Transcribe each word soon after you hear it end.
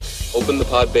Open the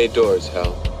pod bay doors,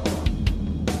 Hal.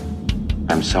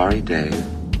 I'm sorry, Dave.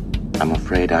 I'm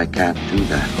afraid I can't do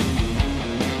that.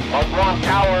 Mark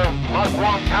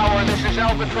Tower, this is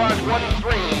Albatross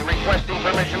 1-3, requesting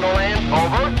permission to land.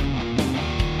 Over.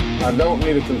 I don't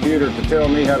need a computer to tell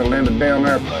me how to land a damn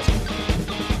airplane.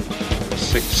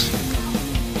 6.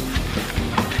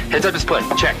 Heads-up display,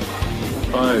 check.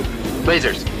 5,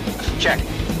 Lasers, check.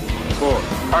 4,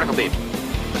 Particle beam,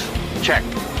 check.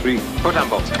 3, Photon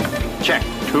bolts, check.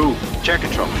 2, Chair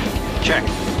control, check.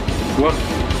 1.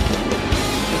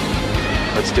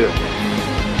 Let's do it.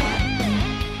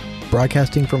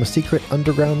 Broadcasting from a secret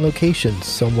underground location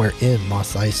somewhere in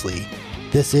Mos Eisley,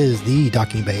 this is the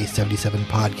Docking Bay 77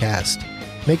 podcast.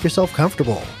 Make yourself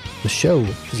comfortable. The show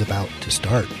is about to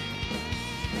start.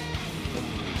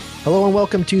 Hello and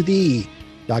welcome to the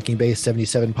Docking Bay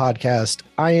 77 podcast.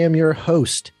 I am your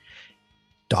host,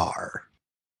 Dar.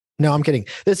 No, I'm kidding.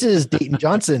 This is Dayton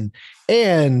Johnson.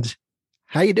 And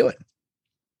how you doing?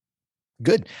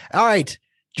 Good. All right.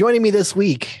 Joining me this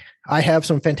week, I have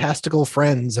some fantastical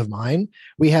friends of mine.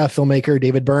 We have filmmaker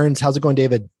David Burns. How's it going,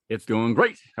 David? It's going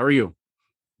great. How are you?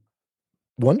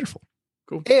 Wonderful.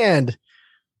 Cool. And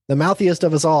the mouthiest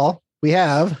of us all, we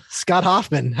have Scott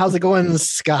Hoffman. How's it going,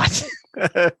 Scott?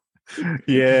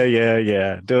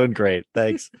 Yeah. Doing great.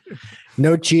 Thanks.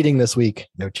 No cheating this week.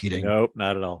 No cheating. Nope,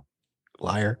 not at all.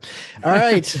 Liar. All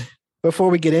right. Before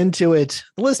we get into it,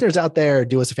 the listeners out there,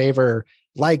 do us a favor,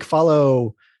 like,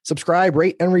 follow, subscribe,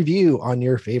 rate, and review on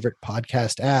your favorite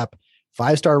podcast app.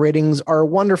 5-star ratings are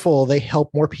wonderful. They help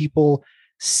more people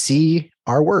see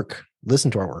our work,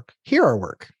 listen to our work, hear our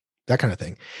work, that kind of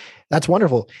thing. That's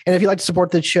wonderful. And if you'd like to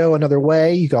support the show another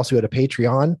way, you can also go to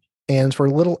Patreon. And for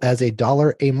as little as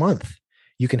 $1 a month,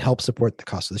 you can help support the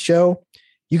cost of the show.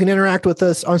 You can interact with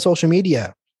us on social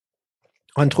media,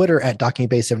 on Twitter at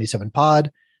DockingBay77pod,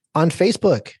 on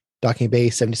Facebook,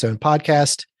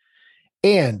 DockingBay77podcast,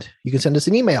 and you can send us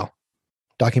an email,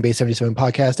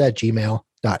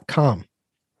 DockingBay77podcast@gmail.com.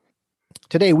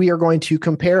 Today, we are going to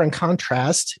compare and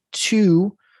contrast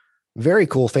two very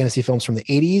cool fantasy films from the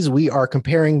 80s. We are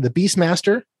comparing The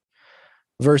Beastmaster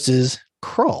versus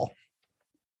Krull.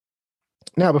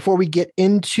 Now, before we get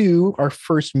into our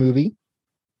first movie,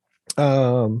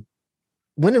 when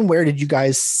and where did you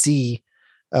guys see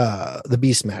The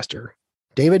Beastmaster?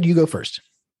 David, you go first.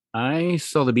 I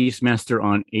saw The Beastmaster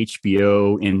on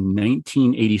HBO in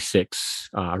 1986.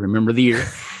 I remember the year.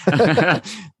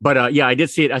 But yeah, I did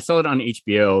see it. I saw it on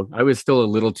HBO. I was still a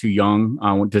little too young.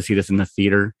 I went to see this in the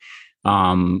theater.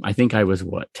 I think I was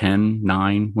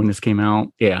 9 when this came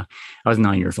out. Yeah, I was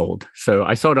 9 years old. So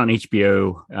I saw it on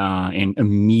HBO and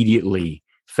immediately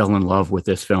fell in love with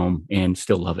this film and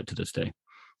still love it to this day.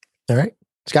 All right.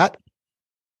 Scott?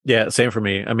 Yeah, same for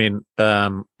me. I mean,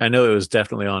 I know it was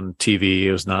definitely on TV.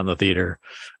 It was not in the theater.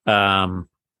 And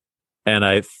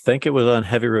I think it was on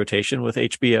heavy rotation with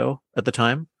HBO at the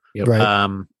time. Yep.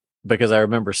 Right. Because I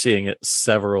remember seeing it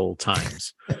several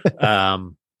times.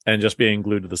 And just being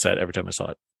glued to the set every time I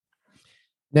saw it.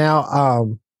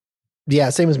 Now, yeah,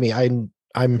 same as me.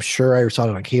 I'm sure I saw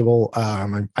it on cable.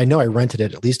 I know I rented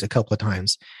it at least a couple of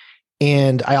times.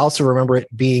 And I also remember it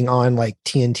being on like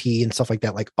TNT and stuff like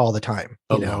that, like all the time,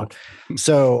 you know?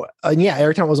 So yeah,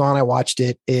 every time it was on, I watched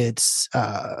it. It's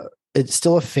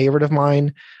still a favorite of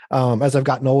mine. As I've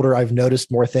gotten older, I've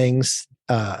noticed more things.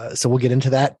 So we'll get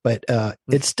into that, but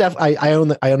it's stuff I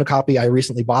own a copy. I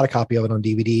recently bought a copy of it on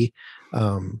DVD.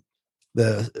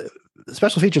 The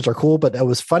special features are cool, but it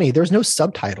was funny. There's no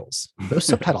subtitles, no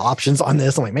subtitle options on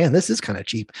this. I'm like, man, this is kind of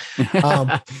cheap.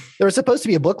 There was supposed to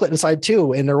be a booklet inside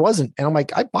too, and there wasn't. And I'm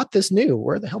like, I bought this new.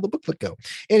 Where the hell did the booklet go?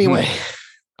 Anyway,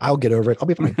 I'll get over it. I'll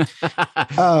be fine.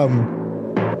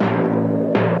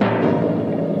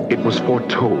 It was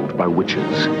foretold by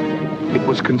witches. It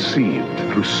was conceived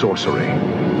through sorcery.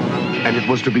 And it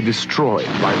was to be destroyed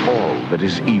by all that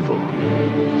is evil.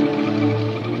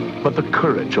 But the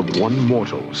courage of one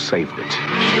mortal saved it.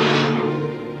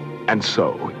 And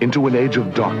so, into an age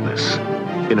of darkness,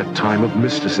 in a time of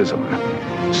mysticism,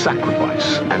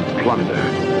 sacrifice, and plunder,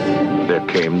 there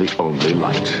came the only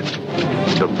light,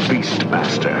 the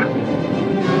Beastmaster.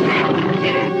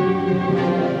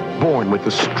 Born with the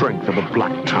strength of a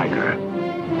black tiger,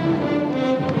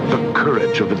 the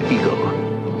courage of an eagle,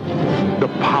 the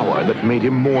power that made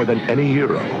him more than any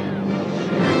hero.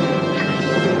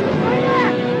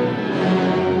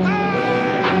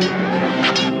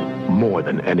 More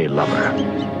than any lover.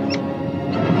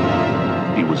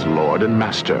 He was lord and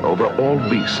master over all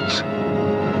beasts.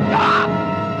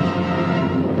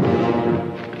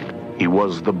 He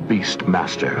was the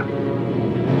Beastmaster.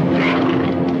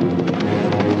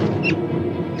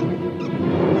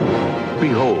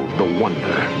 Behold the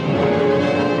wonder,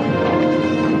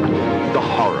 the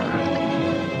horror,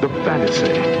 the fantasy,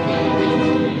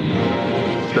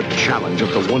 the challenge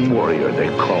of the one warrior they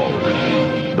called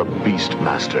the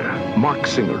Beastmaster. Mark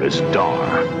Singer is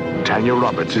Dar. Tanya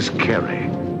Roberts is Carrie.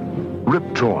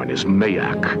 Rip Torn is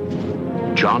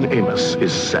Mayak. John Amos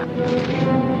is Seth.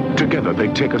 Together,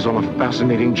 they take us on a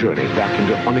fascinating journey back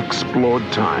into unexplored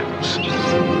times.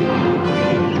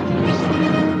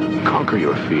 Conquer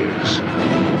your fears.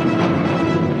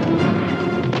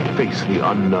 Face the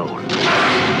unknown.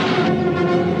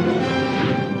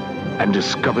 And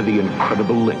discover the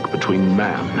incredible link between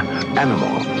man, animal,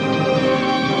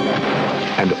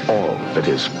 and all that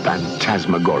is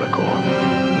phantasmagorical.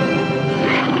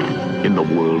 In the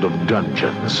world of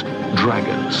Dungeons,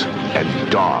 Dragons,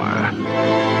 and Dar.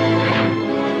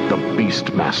 The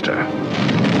Beastmaster.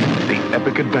 The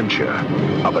epic adventure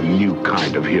of a new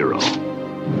kind of hero.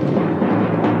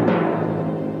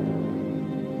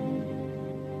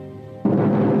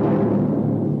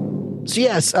 So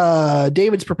yes,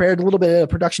 David's prepared a little bit of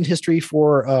production history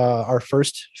for our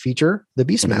first feature, The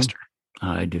Beastmaster.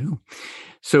 I do.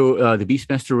 So The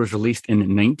Beastmaster was released in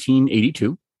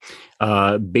 1982.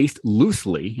 Based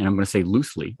loosely, and I'm going to say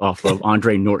loosely, off of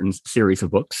Andre Norton's series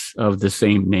of books of the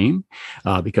same name,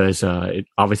 because it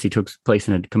obviously took place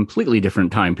in a completely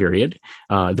different time period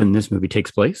than this movie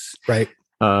takes place. Right.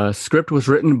 Script was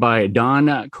written by Don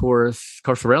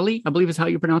Corsorelli, I believe is how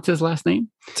you pronounce his last name.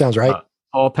 Sounds right.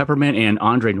 Paul Peppermint and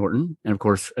Andre Norton. And of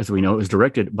course, as we know, it was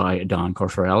directed by Don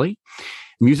Corsorelli.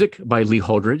 Music by Lee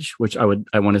Holdridge, which I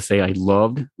want to say I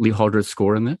loved Lee Holdridge's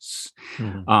score in this.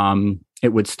 Mm-hmm.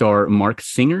 It would star Mark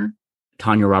Singer,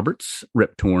 Tanya Roberts,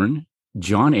 Rip Torn,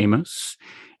 John Amos,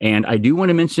 and I do want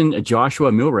to mention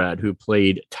Joshua Milrad, who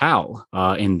played Tal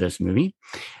in this movie.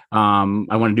 I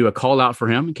want to do a call out for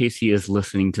him in case he is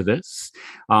listening to this.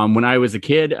 When I was a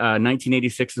kid,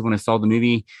 1986 is when I saw the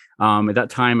movie. At that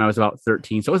time, I was about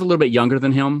 13, so I was a little bit younger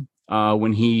than him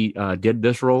when he did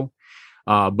this role.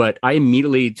 But I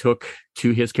immediately took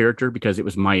to his character because it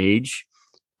was my age.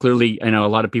 Clearly, I know a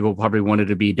lot of people probably wanted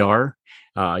to be Dar,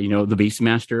 the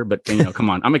Beastmaster, but come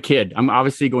on, I'm a kid. I'm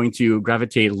obviously going to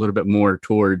gravitate a little bit more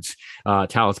towards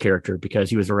Tal's character because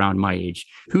he was around my age.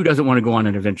 Who doesn't want to go on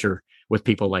an adventure with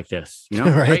people like this?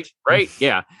 Right?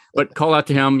 Yeah. But call out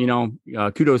to him.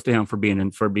 Kudos to him for being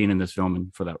in this film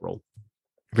and for that role.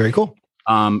 Very cool.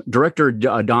 Director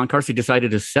Don Carsey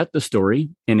decided to set the story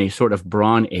in a sort of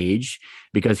Bronze Age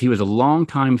because he was a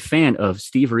longtime fan of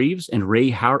Steve Reeves and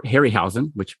Ray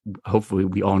Harryhausen, which hopefully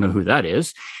we all know who that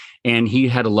is. And he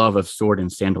had a love of sword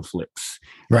and sandal flicks,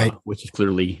 right? Which is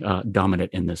clearly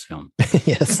dominant in this film.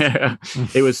 Yes.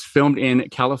 It was filmed in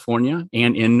California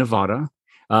and in Nevada.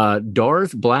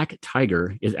 Dar's black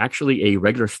tiger is actually a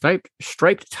regular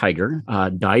striped tiger,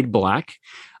 dyed black.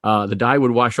 The dye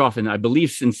would wash off, and I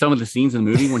believe in some of the scenes in the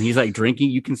movie when he's like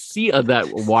drinking, you can see that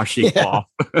washing off.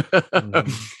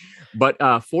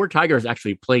 But 4 tigers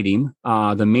actually played him.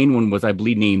 The main one was, I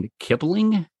believe, named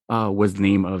Kipling, was the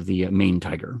name of the main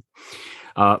tiger.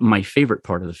 My favorite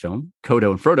part of the film,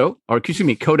 Kodo and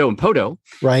Podo,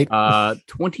 right?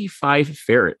 25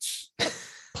 ferrets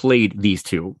played these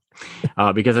two.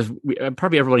 Because as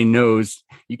probably everybody knows,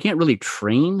 you can't really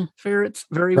train ferrets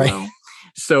very well.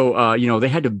 So, they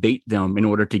had to bait them in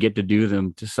order to get to do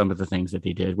them to some of the things that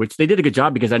they did, which they did a good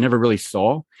job because I never really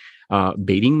saw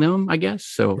baiting them, I guess.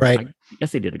 So I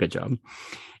guess they did a good job.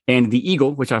 And the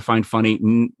eagle, which I find funny,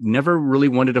 never really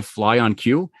wanted to fly on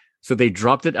cue. So they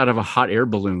dropped it out of a hot air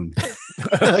balloon.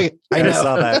 I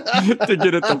saw that. To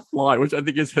get it to fly, which I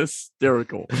think is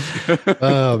hysterical.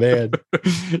 Oh, man.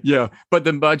 Yeah. But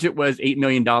the budget was $8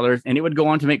 million and it would go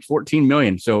on to make $14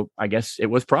 million. So I guess it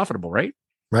was profitable, right?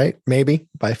 Right. Maybe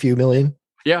by a few million.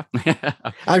 Yeah.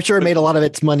 I'm sure it made a lot of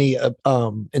its money in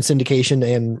syndication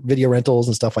and video rentals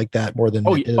and stuff like that more than.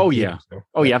 Yeah,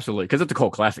 absolutely. Because it's a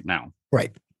cult classic now.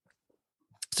 Right.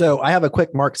 So I have a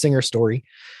quick Mark Singer story.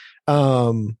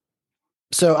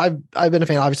 So I've been a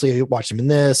fan. Obviously, I watched him in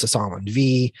this. I saw him on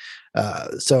V.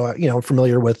 So I'm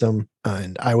familiar with him.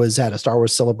 And I was at a Star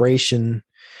Wars celebration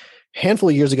a handful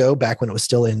of years ago, back when it was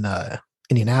still in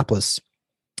Indianapolis.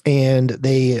 And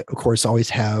they, of course, always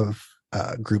have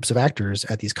groups of actors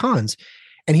at these cons.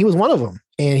 And he was one of them.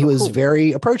 And he was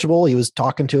very approachable. He was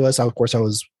talking to us. Of course, I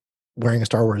was wearing a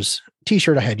Star Wars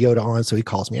t-shirt. I had Yoda on. So he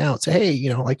calls me out, say,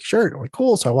 hey, shirt. I'm like,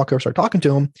 cool. So I walk over, start talking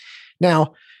to him.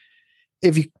 Now,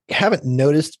 if you haven't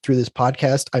noticed through this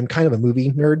podcast, I'm kind of a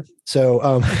movie nerd.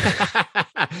 So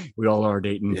we all are,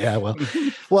 Dayton. Yeah,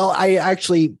 well, I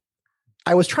actually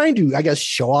I was trying to, I guess,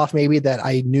 show off maybe that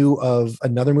I knew of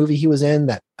another movie he was in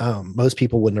that most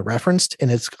people wouldn't have referenced. And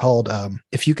it's called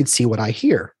If You Could See What I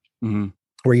Hear,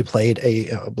 where he played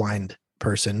a blind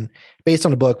person based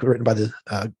on a book written by the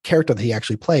character that he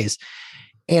actually plays.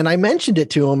 And I mentioned it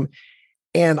to him,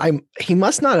 and he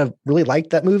must not have really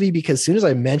liked that movie, because as soon as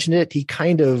I mentioned it, he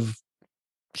kind of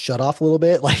shut off a little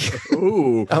bit. Like,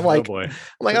 ooh, I'm like, oh boy. I'm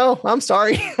like, oh, I'm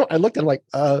sorry. I looked at him like,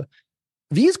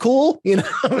 V's cool, you know,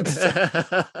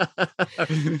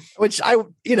 which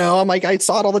I'm like, I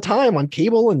saw it all the time on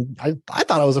cable, and I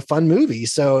thought it was a fun movie.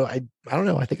 So I don't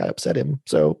know. I think I upset him.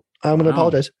 So I'm going to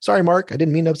apologize. Sorry, Mark. I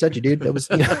didn't mean to upset you, dude. That was,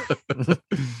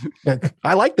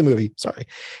 I like the movie. Sorry.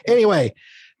 Anyway,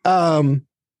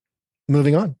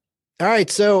 moving on. All right.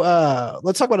 So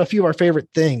let's talk about a few of our favorite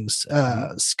things.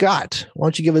 Scott, why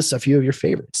don't you give us a few of your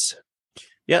favorites?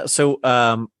 Yeah. So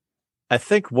I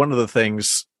think one of the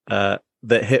things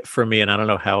that hit for me, and I don't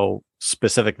know how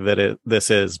specific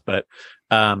this is, but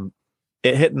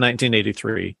it hit in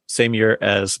 1983, same year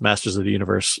as Masters of the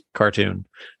Universe cartoon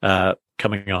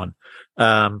coming on.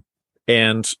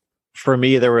 And for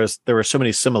me, there were so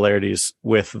many similarities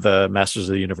with the Masters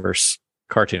of the Universe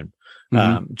cartoon.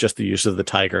 Just the use of the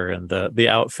tiger and the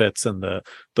outfits and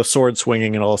the sword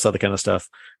swinging and all this other kind of stuff.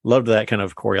 Loved that kind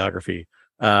of choreography.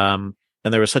 And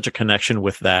there was such a connection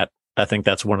with that. I think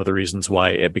that's one of the reasons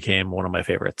why it became one of my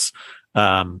favorites.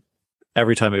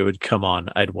 Every time it would come on,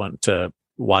 I'd want to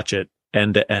watch it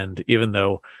end to end, even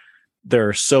though there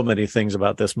are so many things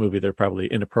about this movie that are probably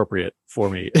inappropriate for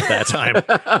me at that time.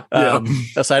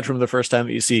 Aside from the first time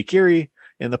that you see Kiri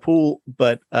in the pool,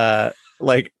 but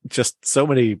like just so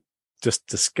many just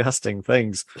disgusting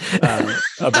things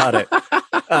about it.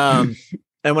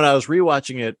 And when I was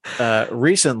rewatching it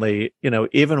recently,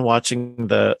 even watching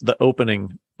the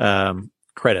opening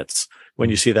credits, when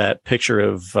you see that picture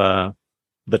of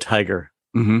the tiger,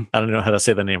 I don't know how to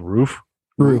say the name, Roo.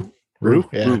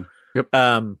 Yeah. Yep.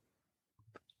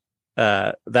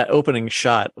 That opening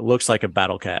shot looks like a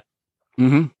battle cat.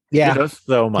 Yeah, it does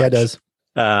so much. Yeah, it does.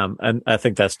 And I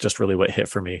think that's just really what hit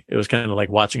for me. It was kind of like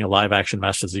watching a live action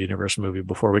Masters of the Universe movie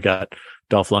before we got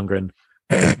Dolph Lundgren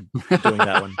doing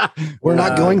that one. We're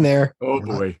not going there. Oh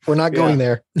boy. We're not going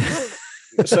there.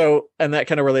 So, and that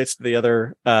kind of relates to the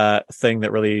other thing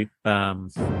that really,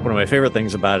 one of my favorite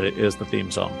things about it is the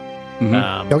theme song.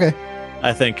 Okay.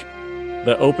 I think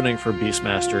the opening for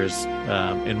Beastmaster is,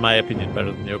 in my opinion,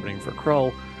 better than the opening for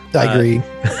Krull. I agree.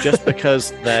 Just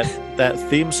because that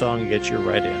theme song gets you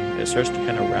right in. It starts to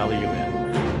kind of rally you in.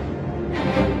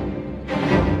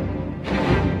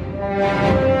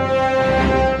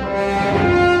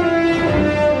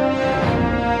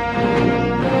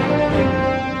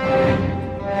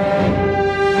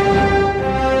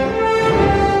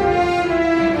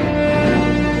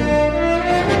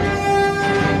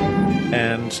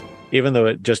 And even though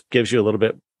it just gives you a little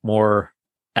bit more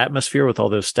atmosphere with all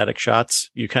those static shots,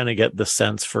 you kind of get the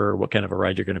sense for what kind of a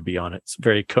ride you're going to be on. It's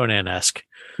very Conan-esque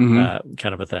kind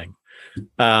of a thing.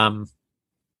 And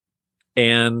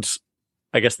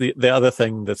I guess the other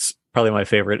thing that's probably my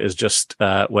favorite is just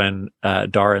when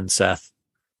Dar and Seth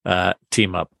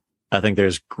team up. I think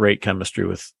there's great chemistry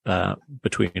with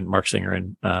between Mark Singer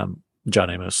and John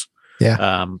Amos.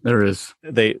 Yeah, there is.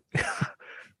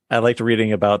 I liked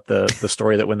reading about the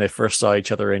story that when they first saw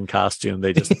each other in costume,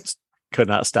 they just could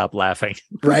not stop laughing.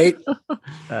 Right.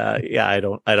 Yeah,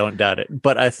 I don't doubt it.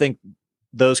 But I think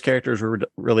those characters were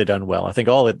really done well. I think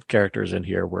all the characters in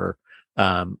here were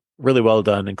really well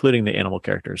done, including the animal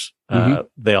characters.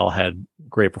 They all had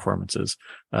great performances.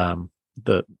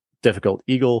 The difficult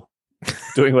eagle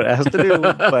doing what it has to do,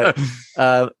 but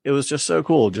it was just so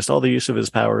cool. Just all the use of his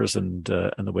powers and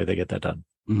the way they get that done.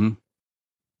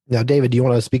 Now, David, do you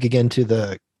want to speak again to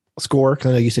the score? Because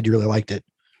I know you said you really liked it.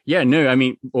 Yeah, no, I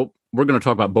mean, well, we're going to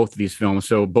talk about both of these films.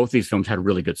 So both of these films had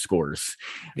really good scores.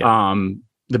 Yeah.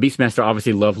 The Beastmaster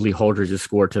obviously loved Lee Holdridge's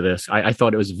score to this. I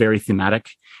thought it was very thematic.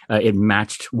 It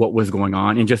matched what was going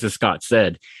on. And just as Scott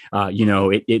said,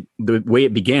 the way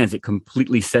it begins, it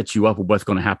completely sets you up with what's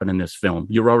going to happen in this film.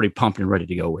 You're already pumped and ready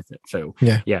to go with it. So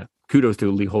yeah, kudos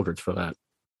to Lee Holdridge for that.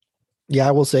 Yeah,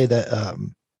 I will say that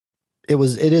it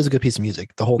is a good piece of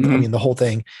music. The whole thing. I mean, the whole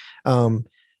thing.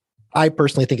 I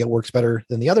personally think it works better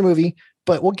than the other movie,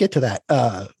 but we'll get to that.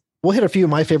 We'll hit a few of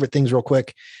my favorite things real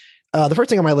quick. The first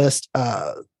thing on my list,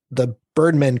 the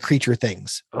Birdmen creature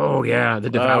things. Oh yeah,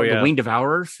 the winged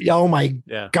devourers. Oh my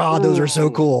God, those are so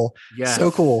cool. Yeah,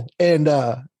 so cool. And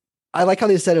I like how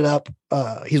they set it up.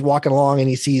 He's walking along and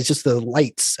he sees just the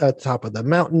lights at the top of the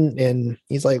mountain, and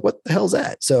he's like, "What the hell's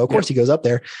that?" So of course he goes up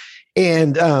there,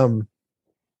 and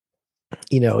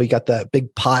you got the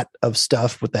big pot of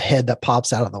stuff with the head that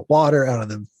pops out of the water, out of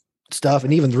the stuff.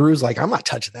 And even Rue's like, I'm not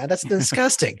touching that. That's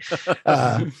disgusting.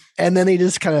 And then he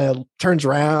just kind of turns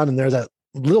around and there's that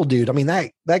little dude. I mean,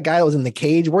 that guy that was in the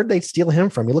cage, where'd they steal him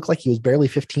from? He looked like he was barely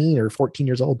 15 or 14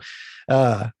 years old.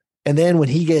 And then when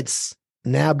he gets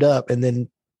nabbed up and then,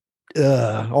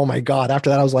 oh my God, after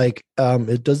that, I was like,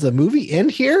 does the movie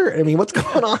end here? I mean, what's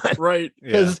going on? Right.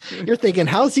 Because you're thinking,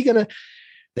 how is he going to,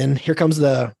 then here comes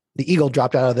the eagle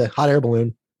dropped out of the hot air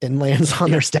balloon and lands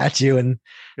on their statue. And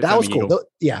that was cool.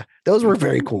 Those were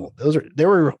very cool. They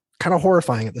were kind of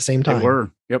horrifying at the same time. They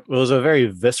were. Yep. It was a very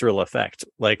visceral effect.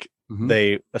 Like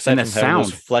they aside from having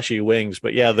those fleshy wings,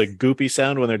 but yeah, the goopy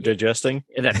sound when they're digesting.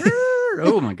 And that,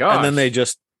 oh my God. And then they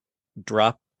just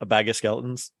drop a bag of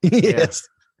skeletons. Yes.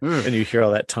 And you hear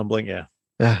all that tumbling.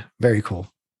 Yeah. Very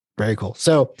cool. Very cool.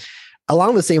 So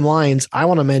along the same lines, I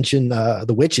want to mention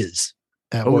the witches.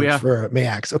 For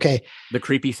Mayax. Okay. The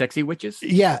creepy, sexy witches.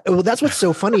 Yeah. Well, that's what's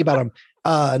so funny about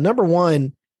them. Number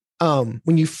one,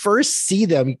 when you first see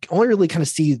them, you only really kind of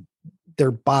see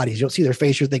their bodies. You don't see their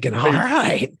face. You're thinking, all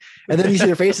right. And then you see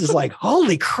their faces like,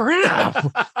 holy crap.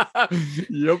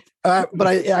 Yep. But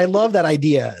I love that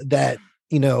idea that,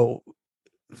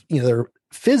 they're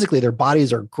physically, their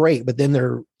bodies are great, but then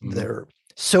they're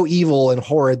so evil and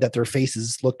horrid that their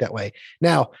faces look that way.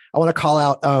 Now I want to call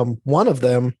out one of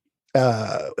them.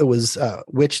 It was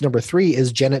witch number 3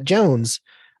 is Janet Jones,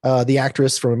 the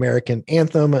actress from American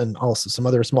Anthem and also some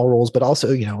other small roles, but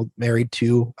also, married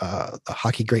to the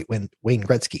hockey great Wayne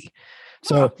Gretzky.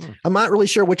 So I'm not really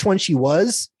sure which one she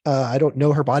was. I don't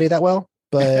know her body that well,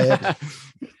 but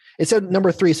it said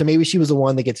number 3. So maybe she was the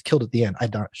one that gets killed at the end. I'm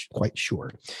not quite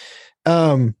sure.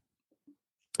 And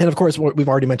of course, we've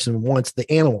already mentioned once,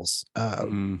 the animals.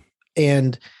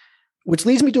 And which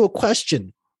leads me to a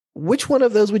question. Which one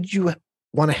of those would you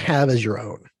want to have as your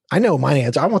own? I know my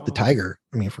answer. I want the tiger.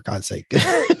 I mean, for God's sake,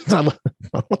 I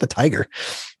want the tiger.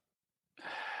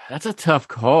 That's a tough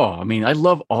call. I mean, I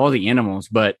love all the animals,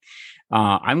 but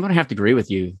I'm going to have to agree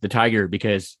with you, the tiger,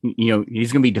 because, he's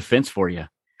going to be defense for you.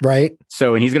 Right.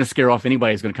 So, and he's going to scare off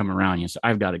anybody who's going to come around you. So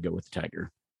I've got to go with the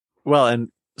tiger. Well,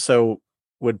 and so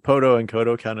would Poto and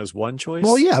Kodo count as one choice?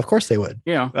 Well, yeah, of course they would.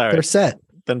 Yeah. All right. They're set.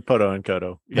 Then Poto and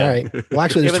Kodo. Yeah. All right. Well,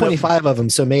 actually, there's 25 of them,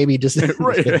 so maybe just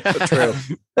right. True.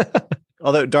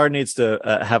 Although Dar needs to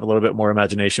have a little bit more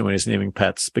imagination when he's naming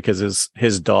pets, because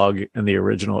his dog in the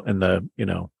original,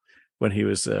 when he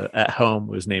was at home,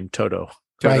 was named Toto.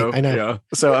 Right. I know. Yeah.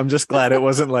 So I'm just glad it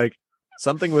wasn't like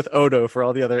something with Odo for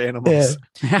all the other animals.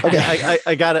 Yeah. Okay.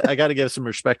 I got to give some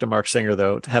respect to Mark Singer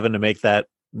though, having to make that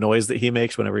noise that he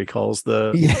makes whenever he calls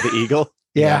the eagle.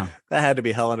 Yeah. That had to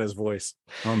be hell in his voice.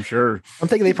 I'm sure. I'm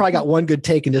thinking they probably got one good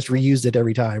take and just reused it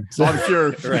every time. So I'm sure.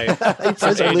 Right.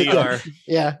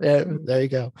 Yeah. There you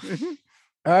go.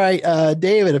 All right.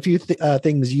 David, a few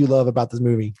things you love about this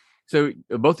movie. So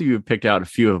both of you have picked out a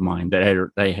few of mine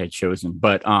that I had chosen,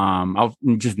 but I'll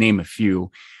just name a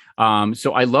few.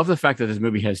 So I love the fact that this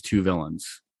movie has 2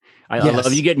 villains. I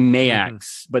love you get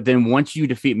Mayax, but then once you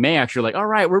defeat Mayax, you're like, all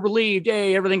right, we're relieved.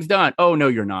 Yay, everything's done. Oh, no,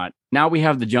 you're not. Now we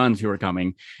have the Juns who are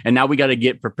coming, and now we got to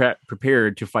get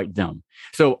prepared to fight them.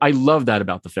 So I love that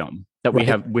about the film, that we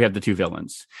have the 2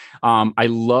 villains. I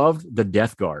loved the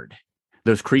Death Guard.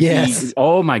 Those creepy,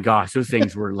 oh my gosh, those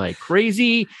things were like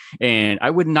crazy, and I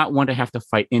would not want to have to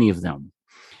fight any of them.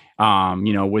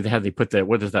 With how they put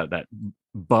what is that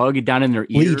bug down in their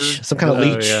ear? Leech, some kind of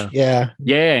leech. Yeah.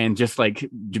 And just like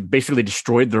basically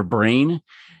destroyed their brain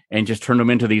and just turned them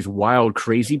into these wild,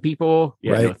 crazy people.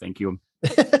 Yeah, right. No, thank you.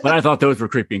 But I thought those were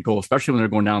creepy and cool, especially when they're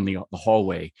going down the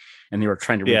hallway and they were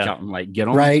trying to reach out and like get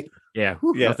them. Right. Yeah.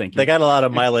 No, thank you. They got a lot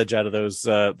of mileage out of those,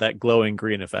 that glowing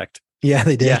green effect. Yeah,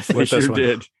 they did. Yes, they sure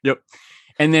did. Yep.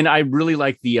 And then I really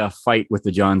like the fight with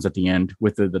the Juns at the end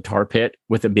with the tar pit,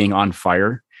 with it being on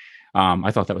fire.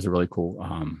 I thought that was a really cool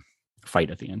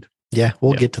fight at the end. Yeah,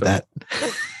 we'll get to that.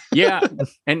 Yeah,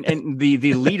 and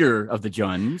the leader of the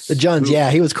Juns. The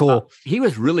Juns, he was cool. He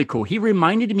was really cool. He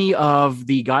reminded me of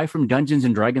the guy from Dungeons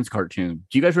and Dragons cartoon.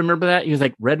 Do you guys remember that? He was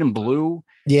like red and blue.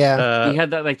 Yeah. He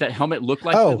had that helmet looked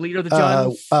like the leader of the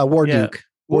Juns. Warduke.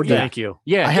 Warduke. Thank you.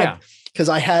 Yeah, because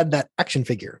I had that action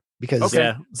figure. Because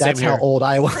that's how old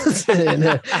I was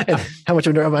and how much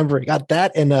I remember. Got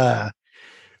that and the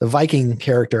Viking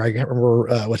character. I can't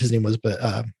remember what his name was, but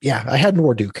I had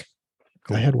Warduke.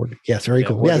 Cool. I had Warduke. Yes, very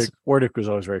cool. Warduke was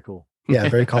always very cool. Yeah,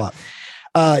 very cool.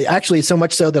 Actually, so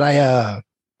much so that I,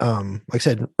 like I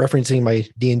said, referencing my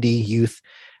D&D youth,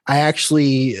 I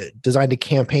actually designed a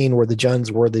campaign where the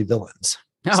Juns were the villains.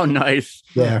 Oh, nice.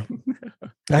 Yeah.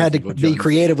 I had to Jessica be Jones.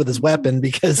 creative with his weapon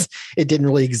because it didn't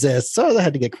really exist. So I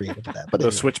had to get creative with that. But The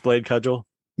anyway. switchblade cudgel.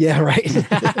 Yeah, right.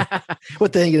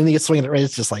 What the and he gets swinging it right.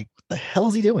 It's just like, what the hell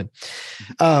is he doing?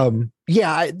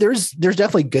 There's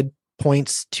definitely good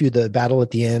points to the battle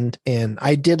at the end. And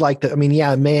I did like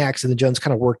Mayax and the Jones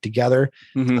kind of work together.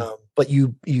 Mhm. But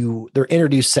they're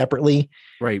introduced separately.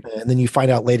 Right. And then you find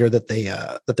out later that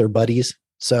they're buddies.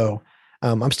 So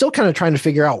I'm still kind of trying to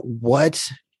figure out what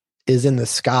is in the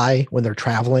sky when they're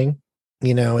traveling.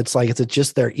 It's like, is it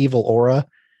just their evil aura?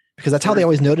 Because that's how they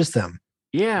always notice them.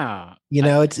 Yeah.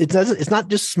 It's not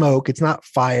just smoke. It's not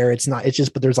fire.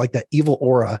 But there's like that evil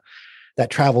aura that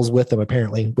travels with them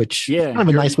apparently, which is kind of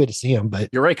a nice way to see them. But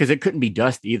You're right, because it couldn't be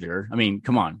dust either. I mean,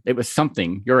 come on, it was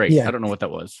something. You're right. Yeah. I don't know what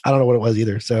that was. I don't know what it was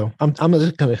either. So I'm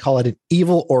just going to call it an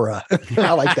evil aura.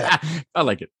 I like that. I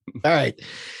like it. All right.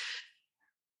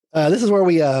 This is where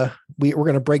we're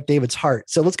going to break David's heart.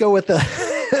 So let's go with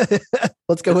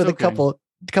a couple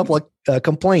of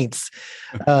complaints.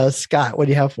 Scott, what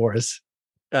do you have for us?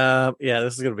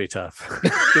 This is gonna be tough.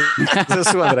 This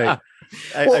is one that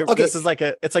this is like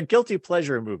it's a guilty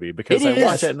pleasure movie because I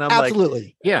watch it and I'm absolutely.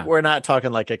 like, Yeah, we're not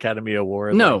talking like Academy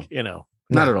Award. No. like,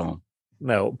 not at all.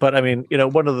 no. But I mean,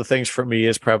 one of the things for me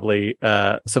is probably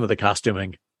some of the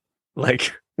costuming.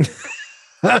 Like,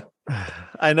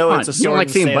 I know it's a You don't like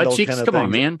seeing butt sandal cheeks? kind of Come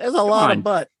on, thing. man. There's a lot of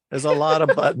butt. There's a lot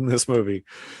of butt in this movie.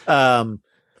 And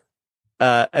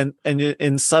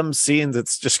in some scenes,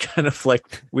 it's just kind of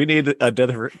like we need a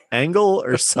different angle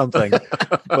or something,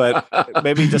 but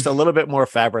maybe just a little bit more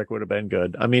fabric would have been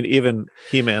good. I mean, even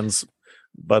He-Man's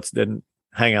butts didn't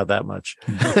hang out that much.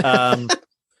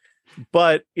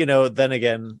 But then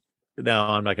again, no,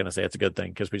 I'm not going to say it's a good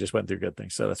thing because we just went through good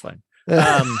things, so that's fine.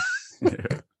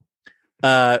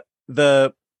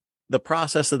 The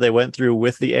process that they went through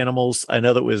with the animals, I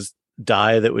know that was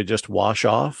dye that would just wash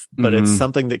off, but it's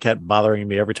something that kept bothering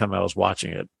me every time I was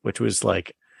watching it, which was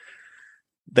like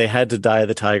they had to dye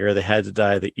the tiger, they had to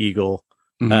dye the eagle,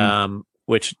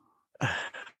 which,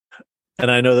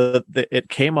 and I know that it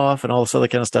came off and all this other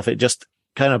kind of stuff. It just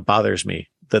kind of bothers me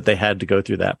that they had to go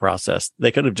through that process.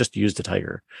 They could have just used a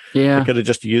tiger. Yeah, they could have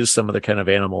just used some other kind of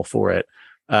animal for it.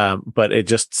 But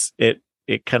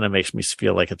it kind of makes me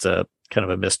feel like it's a kind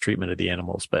of a mistreatment of the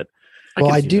animals. But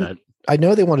I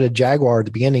know they wanted a jaguar at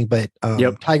the beginning, but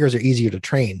tigers are easier to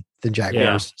train than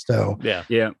jaguars. So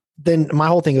yeah. Then my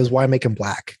whole thing is, why make them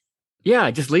black?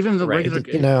 Yeah, just leave him the regular.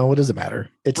 What does it matter?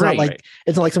 It's not like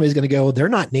somebody's going to go, they're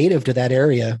not native to that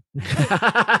area.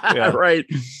 Right.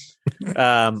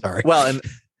 Sorry. Well, and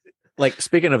like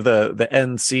speaking of the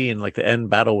end scene, like the end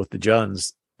battle with the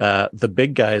Juns, the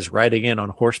big guys riding in on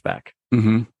horseback.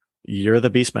 Mm-hmm. You're the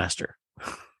Beastmaster.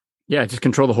 Yeah, just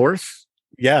control the horse.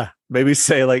 Yeah, maybe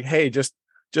say like, hey, just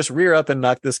rear up and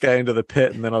knock this guy into the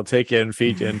pit, and then I'll take you and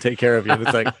feed you and take care of you. And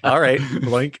it's like, all right,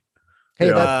 blink. Hey,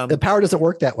 the power doesn't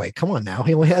work that way. Come on now.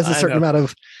 He only has a certain amount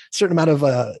of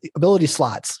ability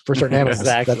slots for certain animals.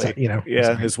 Exactly.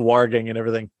 That's his warging and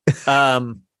everything.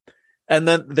 And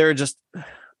then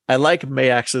I like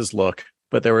Mayax's look,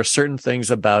 but there were certain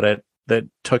things about it that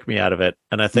took me out of it.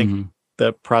 And I think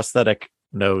the prosthetic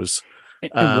nose.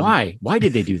 And why? Why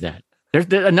did they do that? There's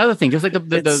another thing, just like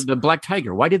the black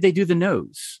tiger. Why did they do the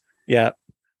nose? Yeah,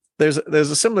 there's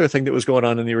a similar thing that was going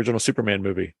on in the original Superman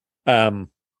movie.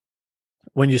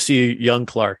 When you see young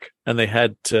Clark, and they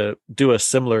had to do a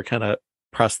similar kind of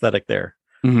prosthetic there,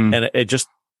 and it just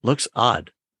looks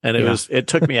odd. And it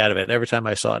took me out of it every time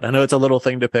I saw it. I know it's a little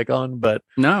thing to pick on, but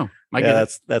no,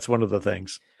 that's one of the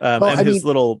things. His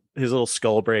little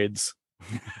skull braids,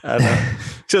 I don't know,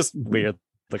 just weird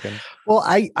looking. Well,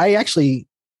 I actually,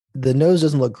 the nose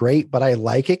doesn't look great, but I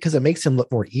like it because it makes him look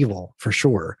more evil for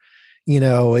sure.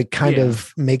 It kind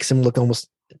of makes him look almost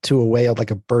to a way of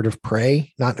like a bird of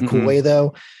prey, not in a cool way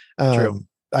though. True.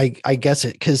 I guess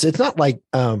because it's not like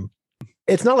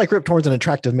Rip Torn's an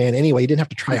attractive man anyway. He didn't have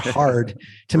to try hard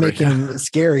to make him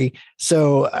scary.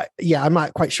 So I'm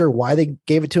not quite sure why they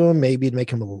gave it to him. Maybe to make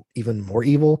him even more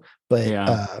evil. But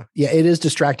it is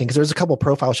distracting because there's a couple of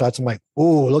profile shots. I'm like,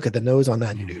 oh, look at the nose on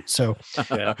that dude. So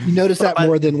you notice that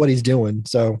more than what he's doing.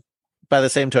 So by the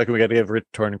same token, we got to give Rip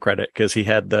Torn credit because he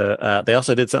had they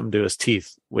also did something to his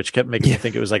teeth, which kept making me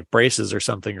think it was like braces or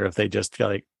something, or if they just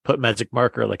like put magic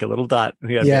marker, like a little dot.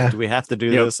 Do we have to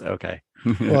do this? Okay.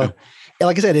 Well,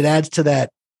 like I said, it adds to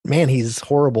that. Man, he's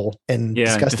horrible and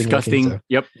disgusting. Disgusting. Looking,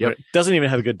 so. Yep. Doesn't even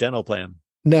have a good dental plan.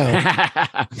 No,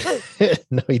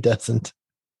 no, he doesn't.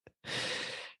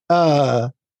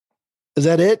 Is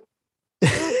that it?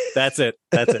 That's it.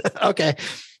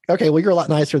 Okay. Well, you're a lot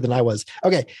nicer than I was.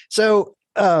 Okay. So,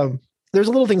 there's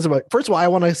a little things about, first of all, I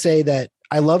want to say that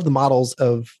I love the models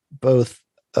of both,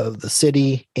 the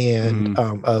city and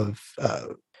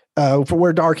for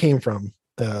where Dar came from,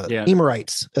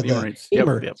 Emirites, Emirites.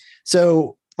 Emer.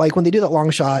 So like when they do that long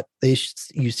shot,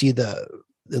 you see the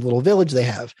little village they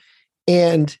have,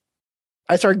 and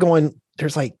I started going,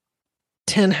 there's like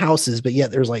 10 houses, but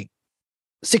yet there's like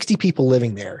 60 people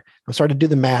living there. I started to do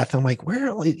the math. I'm like, where?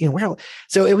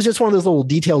 So it was just one of those little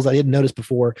details I didn't notice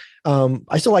before.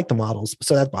 I still like the models,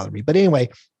 so that bothered me. But anyway,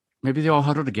 maybe they all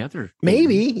huddle together.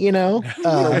 Maybe, it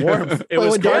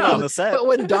was good on the set. But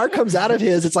when Dar comes out of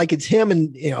his, it's like it's him,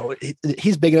 and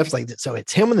he's big enough. It's like, so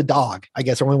it's him and the dog. I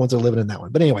guess are the only ones that are living in that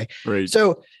one. But anyway, right.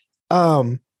 So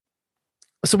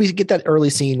we get that early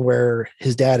scene where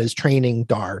his dad is training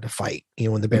Dar to fight.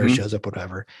 When the bear shows up,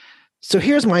 whatever. So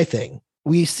here's my thing.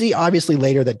 We see obviously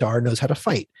later that Dar knows how to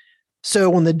fight.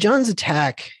 So when the Juns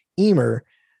attack Emer,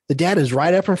 the dad is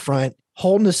right up in front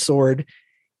holding his sword.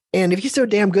 And if he's so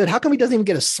damn good, how come he doesn't even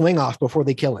get a swing off before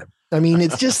they kill him? I mean,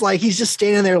 it's just like, he's just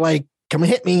standing there like, come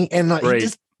and hit me. And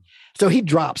so he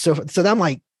drops. So I'm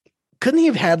like, couldn't he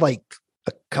have had like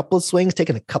a couple of swings,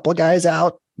 taken a couple of guys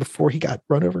out before he got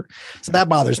run over? So that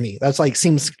bothers me. That's like,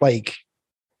 seems like,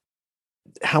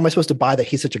 how am I supposed to buy that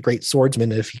he's such a great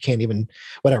swordsman if he can't even,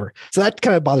 whatever. So that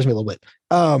kind of bothers me a little bit.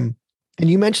 And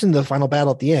you mentioned the final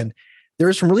battle at the end.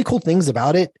 There's some really cool things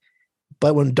about it.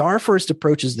 But when Dar first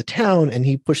approaches the town and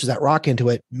he pushes that rock into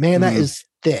it, man, that is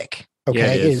thick. Okay.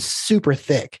 Yeah, it is super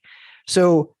thick.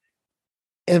 So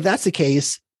if that's the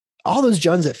case, all those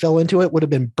Juns that fell into it would have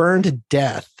been burned to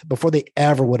death before they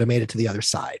ever would have made it to the other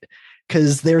side.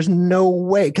 Because there's no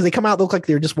way, because they come out, look like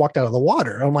they were just walked out of the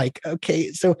water. I'm like,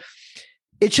 okay, so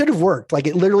it should have worked. Like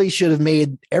it literally should have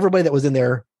made everybody that was in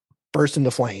there burst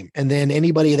into flame. And then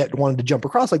anybody that wanted to jump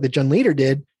across like the Jun leader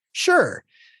did, sure.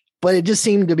 But it just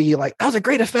seemed to be like, that was a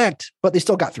great effect, but they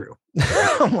still got through.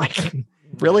 I'm like,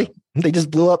 really? They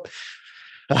just blew up.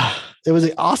 It was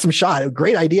an awesome shot. A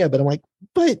great idea. But I'm like,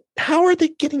 but how are they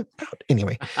getting out?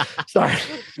 Anyway, sorry.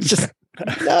 Just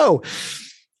no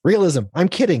realism. I'm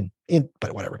kidding.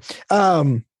 But whatever.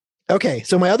 Okay.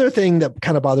 So my other thing that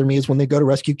kind of bothered me is when they go to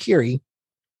rescue Kiri,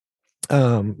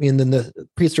 and then the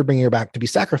priests are bringing her back to be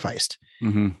sacrificed.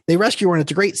 They rescue her and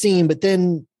it's a great scene, but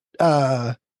then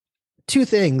two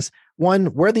things. One,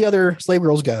 where the other slave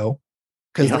girls go,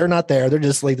 because they're not there. They're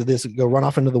just like this, go run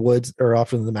off into the woods or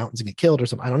off into the mountains and get killed or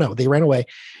something. I don't know. They ran away.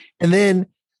 And then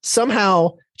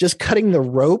somehow just cutting the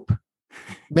rope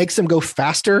makes them go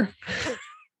faster.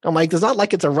 I'm like, it's not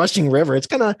like it's a rushing river. It's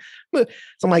kind of, so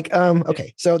I'm like,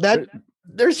 okay. So that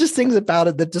there's just things about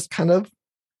it that just kind of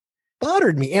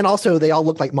bothered me. And also they all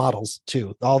look like models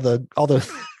too. All the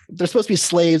they're supposed to be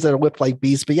slaves that are whipped like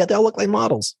beasts, but yet they all look like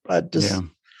models.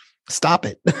 Stop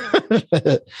it.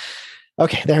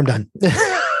 Okay, there, I'm done.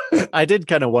 I did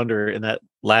kind of wonder in that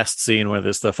last scene where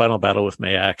there's the final battle with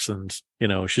Mayax and,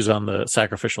 she's on the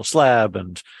sacrificial slab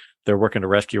and they're working to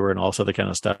rescue her and all this other kind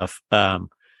of stuff.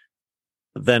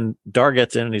 Then Dar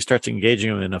gets in and he starts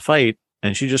engaging him in a fight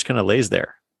and she just kind of lays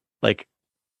there like,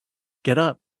 get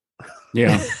up.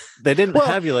 Yeah. They didn't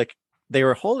have you like, they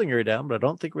were holding her down, but I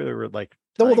don't think they were like.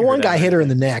 The one guy hit her in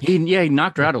the neck. He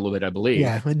knocked her out a little bit, I believe.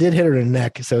 Yeah, it did hit her in the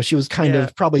neck. So she was kind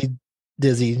of probably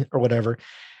dizzy or whatever.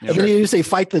 And then you say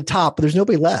fight to the top, but there's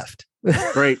nobody left.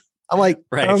 Right. I'm like,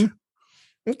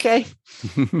 okay.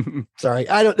 Sorry.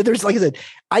 There's, like I said,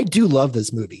 I do love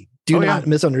this movie. Do not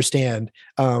misunderstand.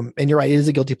 And you're right. It is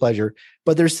a guilty pleasure,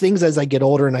 but there's things as I get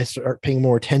older and I start paying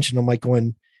more attention. I'm like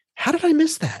going, how did I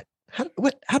miss that?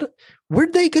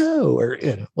 Where'd they go? Or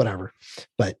whatever.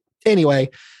 But anyway,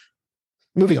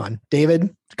 moving on.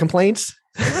 David, complaints?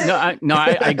 I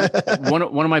one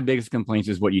of my biggest complaints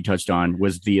is what you touched on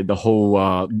was the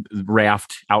whole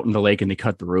raft out in the lake and they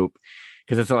cut the rope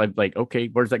because it's like okay,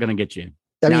 where's that going to get you?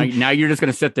 Now you're just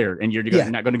going to sit there and you're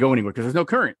not going to go anywhere because there's no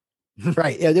current.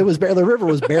 Right. Yeah, it was the river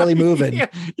was barely moving. Yeah.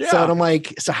 So I'm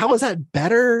like, so how is that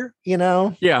better?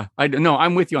 Yeah,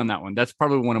 I'm with you on that one. That's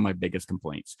probably one of my biggest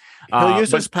complaints. He'll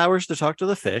use his powers to talk to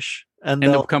the fish and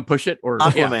they'll come push it or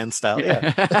Aquaman style.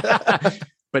 Yeah.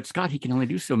 But Scott, he can only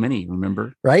do so many,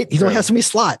 remember? Right. He only has so many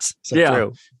slots.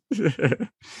 So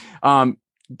true.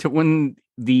 When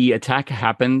the attack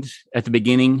happened at the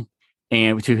beginning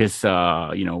and to his,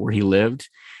 where he lived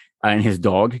and his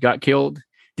dog got killed.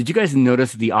 Did you guys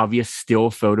notice the obvious still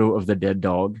photo of the dead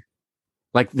dog?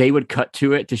 Like they would cut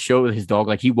to it to show his dog.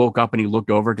 Like he woke up and he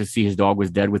looked over to see his dog was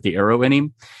dead with the arrow in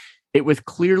him. It was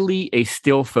clearly a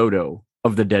still photo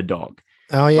of the dead dog.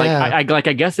 Oh yeah. I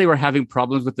guess they were having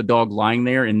problems with the dog lying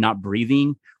there and not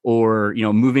breathing or,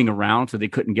 moving around. So they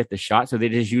couldn't get the shot. So they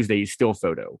just used a still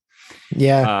photo.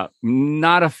 Yeah.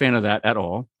 Not a fan of that at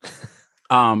all.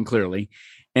 Clearly.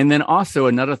 And then also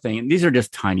another thing, and these are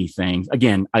just tiny things.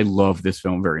 Again, I love this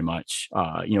film very much.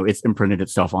 It's imprinted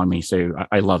itself on me, so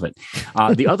I love it.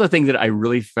 The other thing that I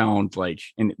really found, like,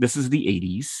 and this is the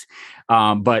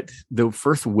 80s, but the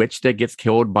first witch that gets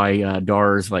killed by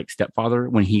Dar's like stepfather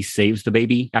when he saves the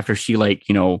baby after she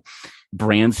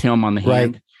brands him on the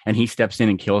hand, and he steps in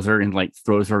and kills her and like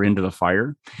throws her into the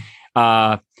fire.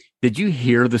 Did you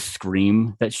hear the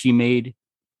scream that she made?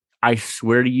 I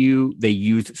swear to you, they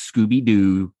used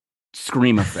Scooby-Doo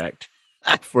scream effect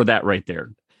for that right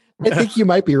there. I think you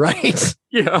might be right.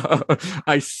 Yeah,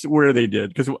 I swear they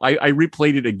did. Because I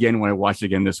replayed it again when I watched it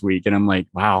again this week. And I'm like,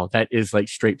 wow, that is like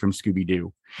straight from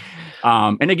Scooby-Doo.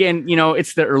 And again,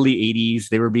 it's the early 80s.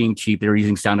 They were being cheap. They were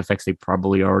using sound effects they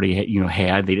probably already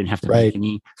had. They didn't have to make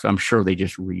any. So I'm sure they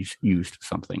just reused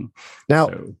something. Now,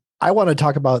 I want to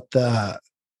talk about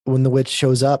when the witch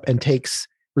shows up and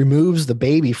removes the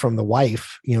baby from the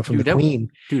wife, from the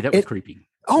queen. That was creepy.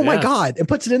 Oh my God. And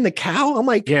puts it in the cow. I'm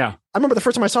like, yeah. I remember the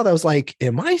first time I saw that, I was like,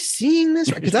 am I seeing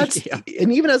this? Because that's,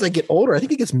 and even as I get older, I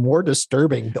think it gets more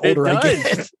disturbing the older I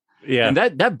get. Yeah. And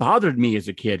that bothered me as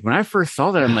a kid. When I first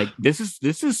saw that, I'm like, this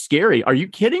is scary. Are you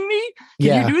kidding me?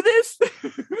 Can you do this?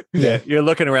 Yeah. You're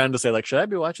looking around to say, like, should I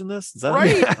be watching this? Is that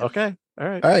right? Okay. All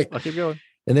right. I'll keep going.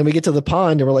 And then we get to the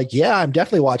pond and we're like, yeah, I'm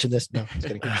definitely watching this. No, just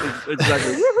kidding.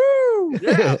 Exactly. Woohoo!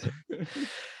 Yeah.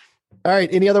 All right.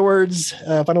 Any other words,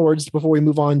 final words before we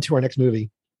move on to our next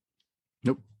movie?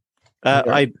 Nope.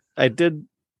 I did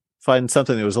find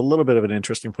something that was a little bit of an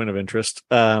interesting point of interest.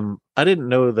 I didn't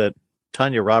know that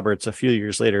Tanya Roberts a few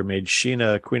years later made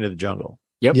Sheena Queen of the Jungle.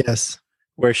 Yep. Yes.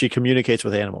 Where she communicates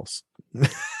with animals.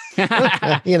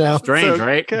 Strange,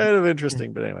 right? Kind of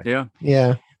interesting, but anyway. Yeah.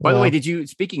 Yeah. By the way,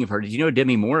 speaking of her, did you know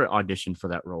Demi Moore auditioned for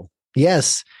that role?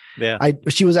 Yes. Yeah.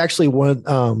 She was actually one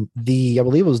of I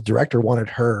believe it was director wanted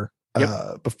her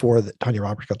before Tanya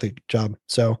Roberts got the job.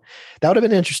 So that would have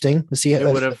been interesting to see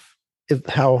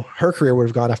how her career would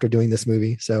have gone after doing this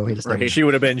movie. So he just she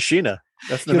would have been Sheena.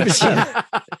 That's the next.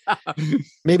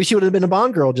 Maybe she would have been a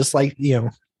Bond girl, just like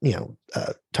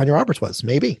Tanya Roberts was.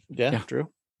 Maybe. Yeah, true.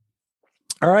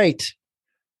 All right,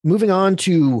 moving on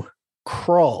to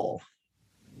Krull.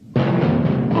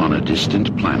 On a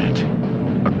distant planet,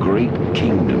 a great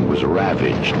kingdom was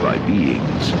ravaged by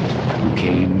beings who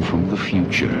came from the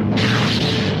future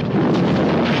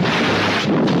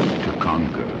to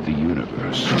conquer the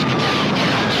universe.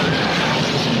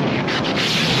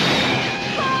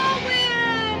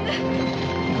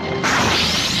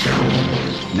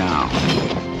 Now,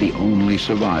 the only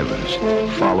survivors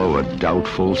follow a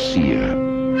doubtful seer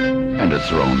and a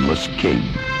throneless king.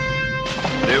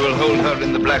 They will hold her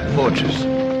in the Black Fortress.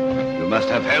 You must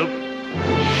have help.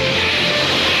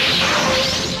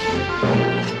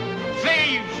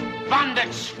 Thieves,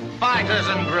 bandits, fighters,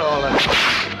 and brawlers.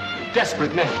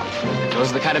 Desperate men. Those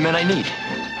are the kind of men I need.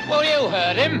 Well, you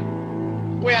heard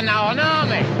him. We are now an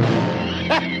army.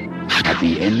 At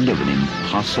the end of an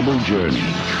impossible journey,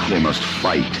 they must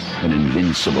fight an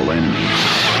invincible enemy.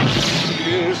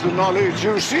 Here's the knowledge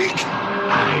you seek.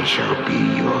 I shall be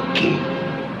your king.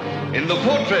 In the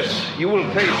fortress, you will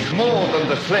face more than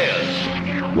the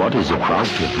Slayers. What is about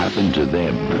to happen to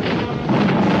them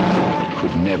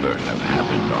could never have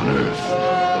happened on Earth.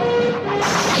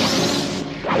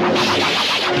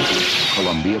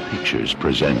 Columbia Pictures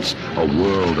presents a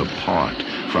world apart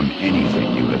from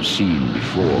anything you have seen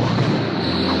before.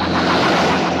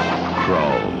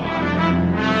 Krull.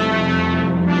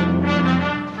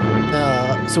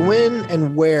 So when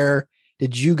and where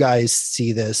did you guys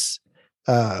see this?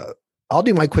 I'll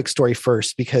do my quick story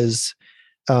first because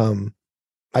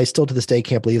I still to this day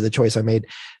can't believe the choice I made.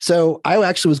 So I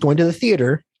actually was going to the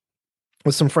theater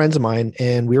with some friends of mine,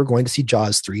 and we were going to see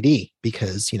Jaws 3D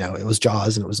because, it was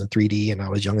Jaws and it was in 3D and I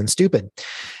was young and stupid.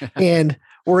 And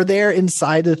we're there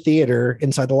inside the theater,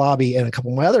 inside the lobby, and a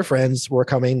couple of my other friends were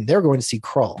coming. They were going to see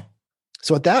Krull.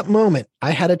 So at that moment,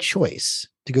 I had a choice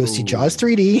to go see Jaws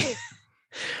 3D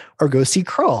or go see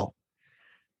Krull.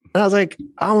 And I was like,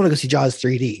 I want to go see Jaws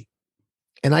 3D.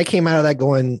 And I came out of that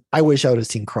going, I wish I would have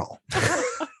seen Krull.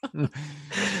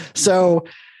 So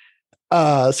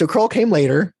Krull came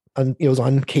later. It was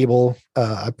on cable.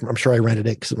 I'm sure I rented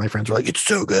it because my friends were like, it's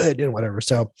so good and whatever.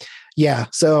 So yeah.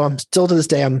 So I'm still to this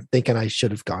day, I'm thinking I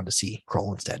should have gone to see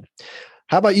Krull instead.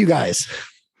 How about you guys?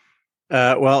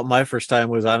 Well, my first time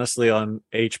was honestly on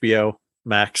HBO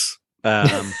Max.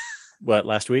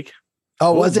 Last week?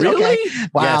 Oh, was it? Really? Okay.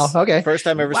 Wow. Yes. Okay. First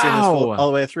time ever seen this all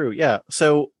the way through. Yeah.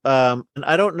 So, and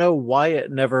I don't know why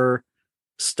it never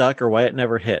stuck or why it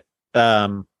never hit.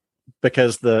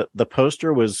 Because the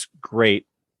poster was great,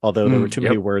 although there were too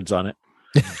many words on it.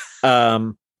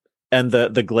 and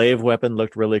the glaive weapon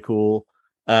looked really cool.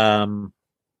 I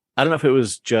don't know if it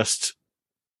was just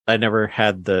I never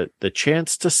had the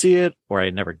chance to see it, or I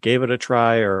never gave it a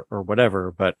try, or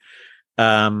whatever. But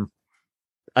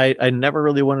I never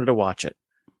really wanted to watch it.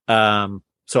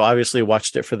 So obviously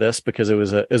watched it for this because it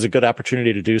was a good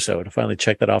opportunity to do so, to finally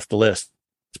check that off the list.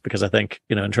 Because I think,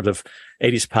 in terms of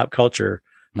 80s pop culture,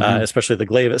 especially the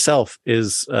glaive itself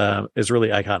is really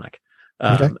iconic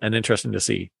and interesting to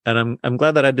see. And I'm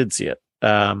glad that I did see it.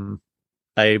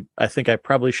 I think I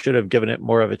probably should have given it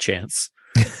more of a chance.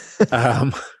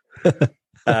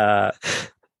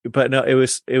 But no, it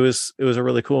was a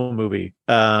really cool movie.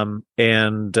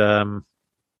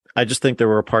 I just think there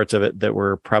were parts of it that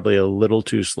were probably a little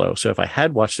too slow. So if I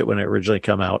had watched it when it originally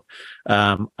came out,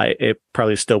 it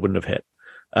probably still wouldn't have hit,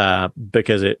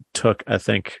 because it took, I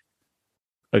think,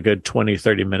 a good 20,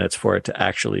 30 minutes for it to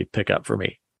actually pick up for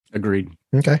me. Agreed.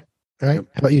 Okay. All right.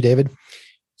 How about you, David?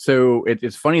 So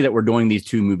it's funny that we're doing these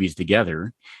two movies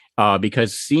together,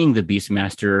 because seeing The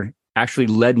Beastmaster actually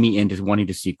led me into wanting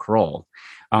to see Krull.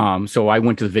 So I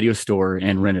went to the video store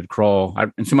and rented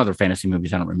Krull and some other fantasy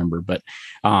movies I don't remember, but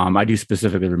I do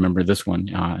specifically remember this one,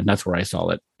 and that's where I saw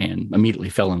it and immediately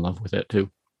fell in love with it too.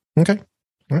 Okay.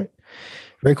 All right.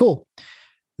 Very cool.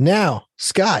 Now,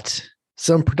 Scott,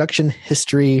 some production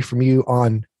history from you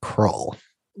on Krull.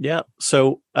 Yeah.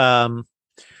 So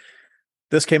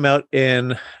this came out in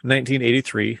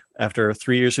 1983 after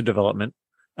 3 years of development.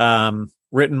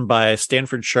 Written by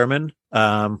Stanford Sherman,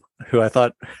 who I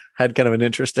thought had kind of an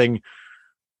interesting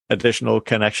additional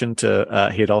connection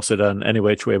to, he had also done Any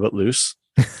Which Way But Loose.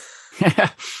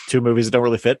 Two movies that don't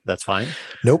really fit. That's fine.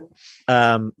 Nope.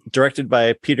 Directed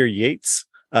by Peter Yates,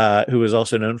 who was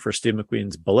also known for Steve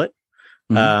McQueen's Bullet,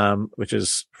 which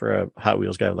is, for a Hot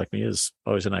Wheels guy like me, is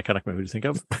always an iconic movie to think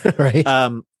of. Right.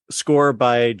 Score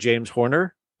by James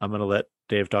Horner. I'm going to let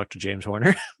Dave talk to James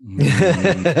Horner.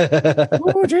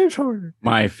 Oh, James Horner.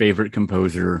 My favorite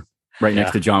composer, right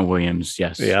next to John Williams.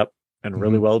 Yes. Yep. And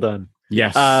really well done.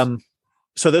 Yes.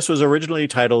 So this was originally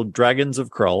titled Dragons of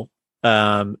Krull,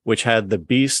 which had the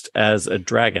beast as a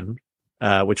dragon,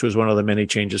 which was one of the many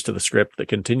changes to the script that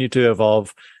continued to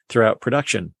evolve throughout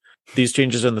production. These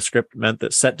changes in the script meant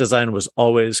that set design was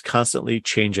always constantly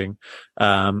changing,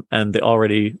 and the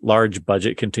already large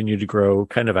budget continued to grow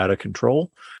kind of out of control.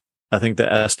 I think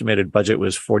the estimated budget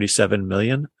was $47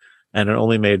 million, and it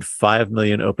only made $5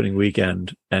 million opening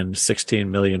weekend and $16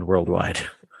 million worldwide.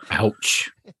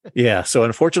 Ouch. Yeah. So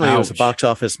unfortunately, Ouch. It was a box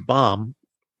office bomb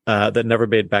that never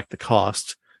made back the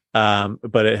cost.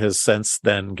 But it has since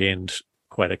then gained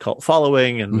quite a cult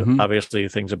following, and obviously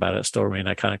things about it still remain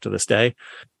iconic to this day.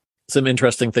 Some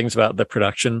interesting things about the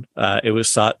production. It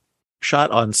was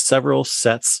shot on several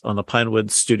sets on the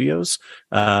Pinewood Studios.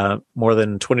 More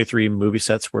than 23 movie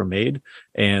sets were made,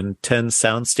 and 10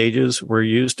 sound stages were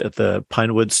used at the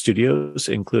Pinewood Studios,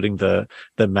 including the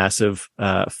massive,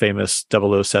 famous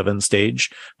 007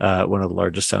 stage, one of the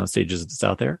largest sound stages that's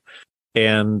out there.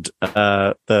 And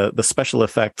the special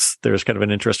effects, there's kind of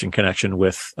an interesting connection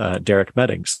with Derek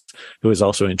Meddings, who is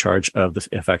also in charge of the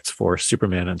effects for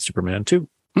Superman and Superman 2.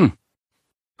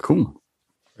 Cool.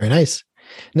 Very nice.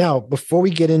 Now, before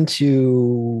we get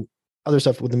into other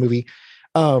stuff with the movie,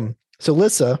 so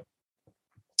Lyssa,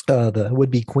 the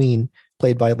would-be queen,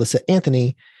 played by Lyssa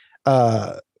Anthony,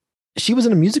 she was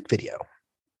in a music video.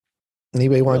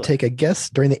 Anybody want to take a guess?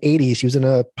 During the 80s, she was in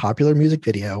a popular music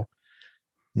video.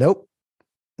 Nope.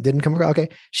 Didn't come across. Okay.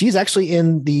 She's actually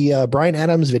in the Bryan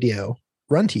Adams video,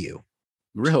 Run to You.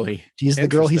 Really? She's the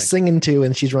girl he's singing to,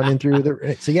 and she's running through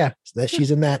the... So yeah,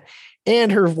 she's in that.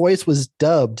 And her voice was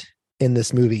dubbed in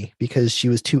this movie because she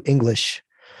was too English.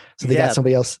 So they got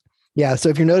somebody else. Yeah. So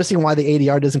if you're noticing why the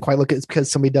ADR doesn't quite look, it's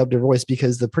because somebody dubbed her voice,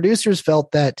 because the producers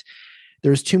felt that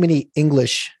there's too many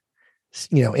English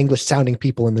sounding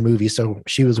people in the movie. So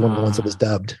she was one of the ones that was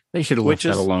dubbed. They should have left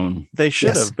that alone. They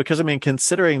should have, because I mean,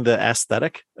 considering the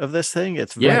aesthetic of this thing,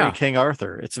 it's very King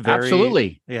Arthur. It's very,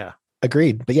 absolutely. Yeah.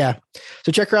 Agreed. But yeah.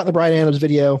 So check her out in the Bryan Adams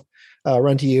video,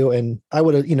 Run to You. And I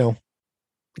would have,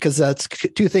 because that's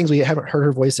two things we haven't heard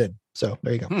her voice in. So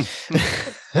there you go.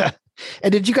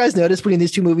 And did you guys notice between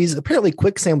these two movies, apparently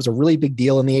Quicksand was a really big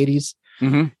deal in the 80s,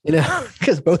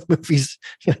 because both movies,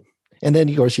 and then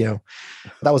of course, that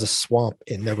was a swamp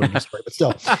in Neverending Story, but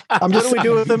still, what do we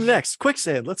do with them next?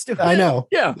 Quicksand. Let's do it. I know.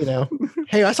 Yeah.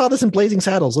 Hey, I saw this in Blazing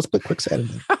Saddles. Let's put Quicksand in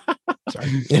there.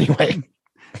 Sorry. Anyway.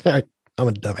 All right. I'm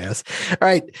a dumbass. All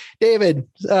right, David,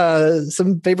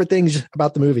 some favorite things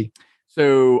about the movie.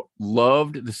 So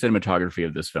loved the cinematography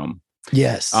of this film.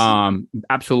 Yes.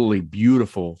 Absolutely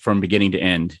beautiful from beginning to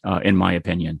end, in my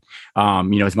opinion.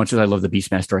 As much as I love the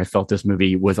Beastmaster, I felt this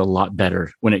movie was a lot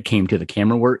better when it came to the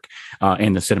camera work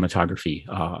and the cinematography.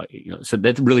 So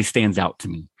that really stands out to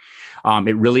me.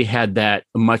 It really had that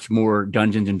much more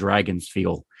Dungeons and Dragons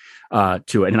feel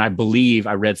to it. And I believe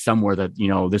I read somewhere that,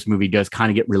 this movie does kind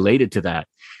of get related to that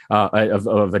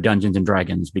of a Dungeons and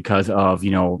Dragons because of,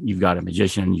 you've got a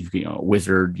magician, you've got a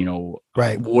wizard,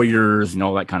 right, warriors and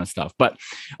all that kind of stuff. But,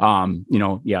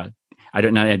 yeah, I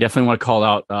definitely want to call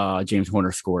out James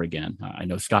Horner's score again. I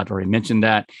know Scott already mentioned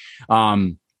that.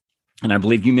 And I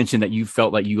believe you mentioned that you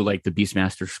felt like you liked the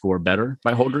Beastmaster score better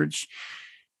by Holdridge.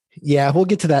 Yeah, we'll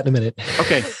get to that in a minute.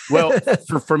 Okay. Well,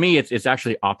 for me, it's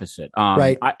actually opposite.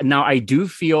 Right. I do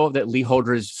feel that Lee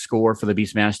Holdridge's score for the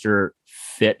Beastmaster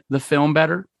fit the film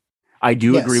better. I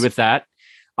do agree with that.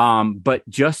 But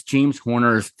just James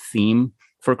Horner's theme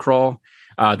for Krull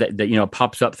that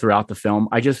pops up throughout the film,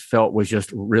 I just felt was just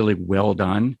really well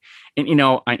done. And,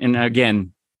 and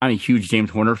again, I'm a huge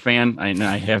James Horner fan, and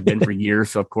I have been for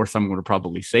years. So of course I'm going to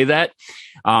probably say that.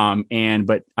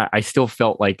 But I still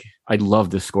felt like I loved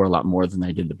the score a lot more than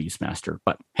I did the Beastmaster.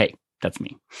 But hey, that's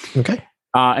me. Okay.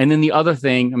 And then the other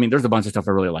thing, there's a bunch of stuff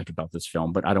I really like about this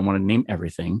film, but I don't want to name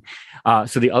everything.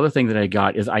 So the other thing that I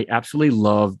got is I absolutely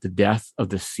love the death of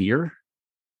the seer.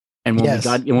 And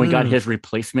when we got his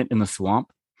replacement in the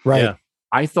swamp, right? Yeah.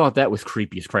 I thought that was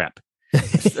creepy as crap.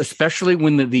 Especially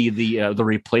when the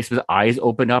replacement's eyes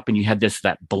opened up and you had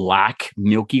that black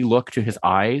milky look to his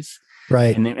eyes,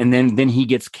 right? And then he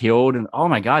gets killed, and oh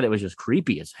my god, it was just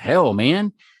creepy as hell,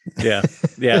 man. Yeah,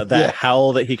 that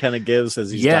howl that he kind of gives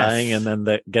as he's dying, and then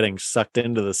that getting sucked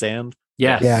into the sand.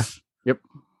 Yeah. Yep.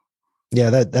 Yeah,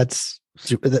 that's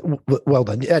well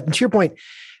done. To your point,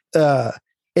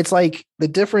 it's like the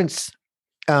difference.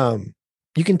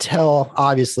 You can tell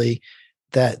obviously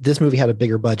that this movie had a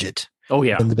bigger budget. Oh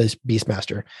yeah, than the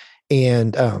Beastmaster,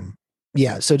 and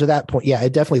so to that point,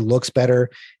 it definitely looks better.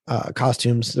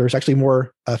 Costumes, there's actually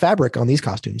more fabric on these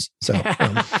costumes. So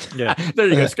there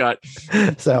you go, Scott.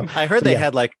 So I heard they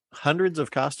had like hundreds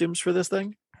of costumes for this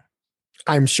thing.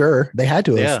 I'm sure they had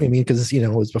to have. Because it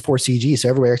was before CG, so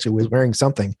everybody actually was wearing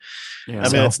something. Yeah.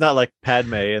 It's not like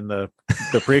Padme in the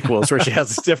prequels where she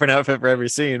has a different outfit for every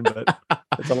scene, but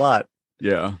it's a lot.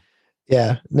 Yeah.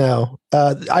 Yeah, no,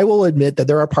 I will admit that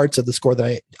there are parts of the score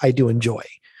that I do enjoy,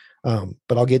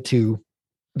 but I'll get to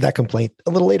that complaint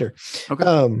a little later. Okay.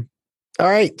 All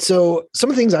right. So some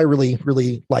of the things I really,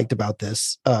 really liked about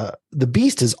this, the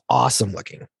Beast is awesome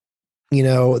looking.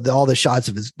 All the shots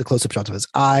of the close-up shots of his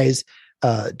eyes,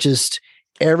 just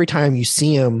every time you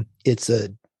see him, it's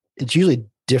usually a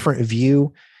different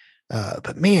view.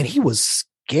 But man, he was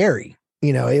scary.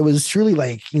 It was truly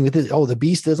like, the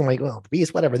Beast isn't like, well, the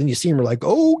Beast, whatever. Then you see him, you're like,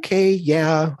 okay,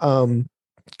 yeah,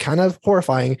 kind of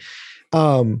horrifying.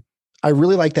 I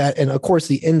really like that. And of course,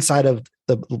 the inside of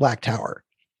the Black Tower,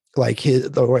 like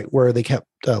where they kept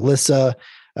Lyssa.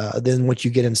 Then once you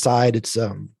get inside, it's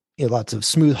lots of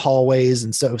smooth hallways.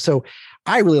 And so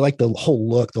I really like the whole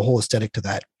look, the whole aesthetic to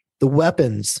that. The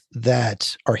weapons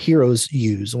that our heroes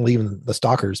use, well, even the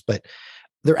stalkers, but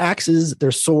their axes,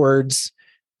 their swords,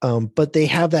 but they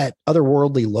have that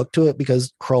otherworldly look to it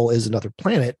because Krull is another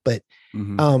planet. But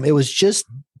it was just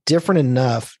different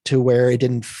enough to where it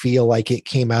didn't feel like it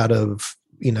came out of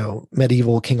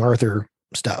medieval King Arthur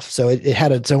stuff. So it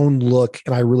had its own look,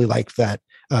 and I really liked that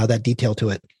detail to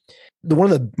it.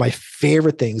 One of my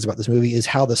favorite things about this movie is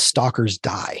how the stalkers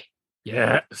die.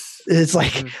 Yes, it's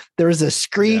like there's a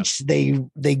screech,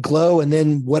 they glow, and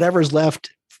then whatever's left,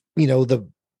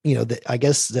 I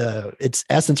guess its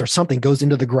essence or something goes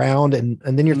into the ground, and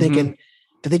then you're thinking,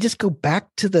 did they just go back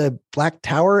to the Black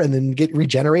Tower and then get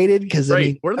regenerated? Because where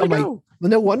do they go? Well,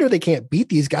 no wonder they can't beat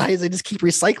these guys. They just keep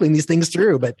recycling these things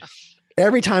through. But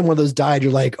every time one of those died,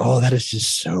 you're like, oh, that is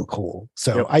just so cool.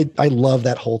 So I love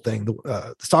that whole thing.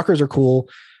 The stalkers are cool,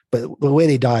 but the way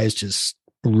they die is just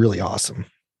really awesome.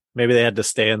 Maybe they had to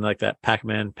stay in like that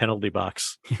Pac-Man penalty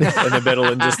box in the middle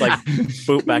and just like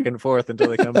boot back and forth until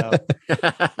they come out.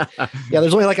 Yeah,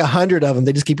 there's only like 100 of them.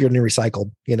 They just keep getting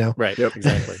recycled, Right. Yep.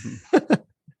 Exactly.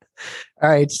 All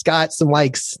right, Scott, some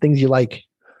things you like.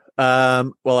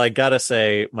 Well, I gotta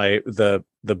say the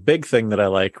big thing that I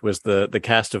like was the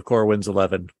cast of Corwin's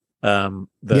 11, the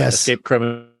escaped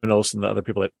criminals and the other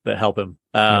people that help him,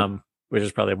 which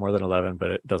is probably more than 11,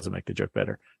 but it doesn't make the joke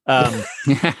better.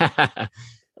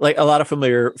 Like a lot of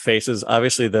familiar faces.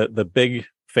 Obviously, the big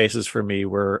faces for me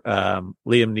were Liam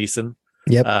Neeson,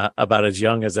 about as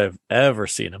young as I've ever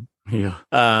seen him.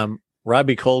 Yeah.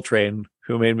 Robbie Coltrane,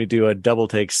 who made me do a double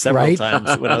take several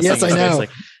times when I was seeing his face.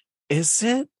 Like, is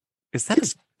it is that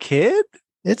his kid?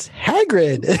 It's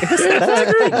Hagrid. That's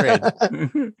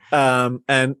Hagrid.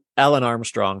 And Alan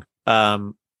Armstrong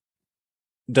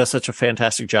does such a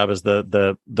fantastic job as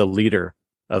the leader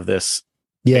of this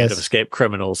band of escaped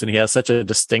criminals, and he has such a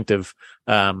distinctive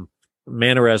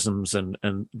mannerisms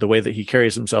and the way that he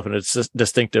carries himself, and it's a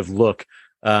distinctive look.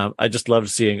 I just loved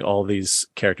seeing all these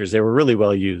characters. They were really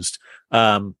well used.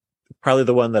 Probably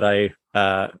the one that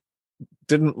I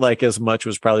didn't like as much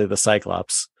was probably the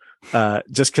Cyclops,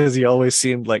 just because he always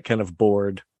seemed like kind of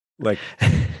bored. Like,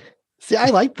 see, I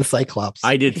liked the Cyclops.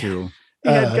 I did too. He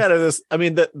had kind of this. I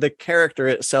mean, the character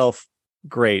itself,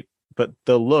 great, but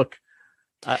the look,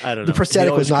 I don't know. The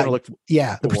prosthetic was not.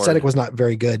 The bored. prosthetic was not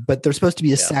very good. But they're supposed to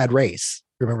be a sad race.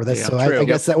 Remember that? Yeah, so true. I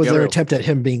guess that was Yep. their attempt at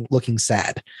him looking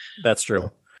sad. That's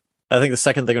true. I think the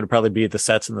second thing would probably be the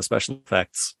sets and the special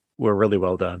effects were really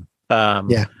well done.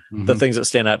 The things that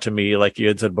stand out to me, like you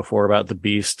had said before about the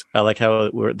Beast, I like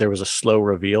how there was a slow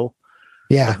reveal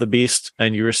of the Beast,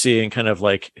 and you were seeing kind of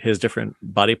like his different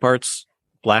body parts.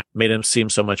 Black made him seem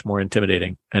so much more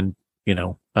intimidating, and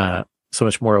so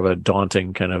much more of a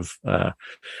daunting kind of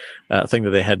thing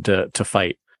that they had to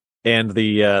fight. And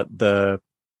the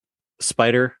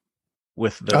spider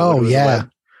with the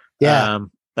web.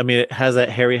 I mean, it has that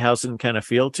Harryhausen kind of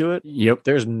feel to it. Yep.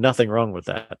 There's nothing wrong with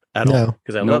that at all,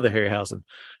 because I love the Harryhausen.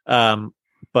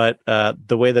 But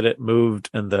the way that it moved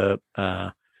and the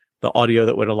audio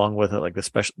that went along with it, like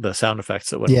the sound effects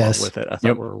that went along with it, I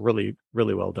thought were really,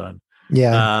 really well done.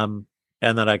 Yeah.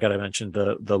 And then I got to mention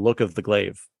the look of the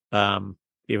glaive.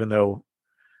 Even though,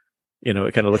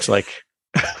 it kind of looks like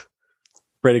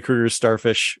Freddy Krueger's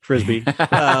starfish frisbee,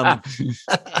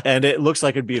 and it looks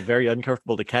like it'd be very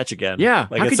uncomfortable to catch again. Yeah,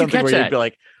 like how it's could you something catch where that? you'd be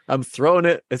like, "I'm throwing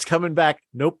it, it's coming back."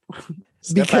 Nope,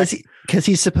 because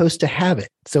he's supposed to have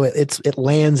it, so it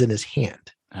lands in his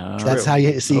hand. That's how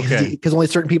you see, because only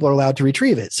certain people are allowed to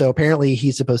retrieve it. So apparently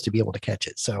he's supposed to be able to catch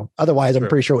it. So otherwise, I'm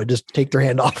pretty sure it would just take their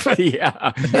hand off.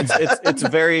 Yeah, it's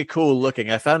very cool looking.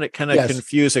 I found it kind of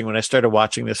confusing when I started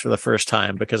watching this for the first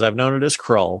time, because I've known it as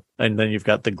Krull, and then you've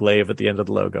got the glaive at the end of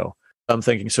the logo. I'm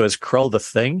thinking, so is Krull the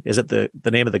thing? Is it the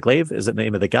name of the glaive? Is it the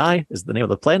name of the guy? Is it the name of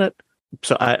the planet?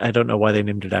 So I don't know why they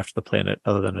named it after the planet,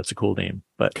 other than it's a cool name.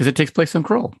 But because it takes place on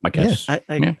Krull, I guess.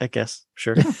 I guess,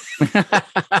 sure.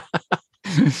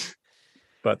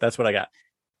 But that's what I got.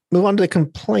 Move on to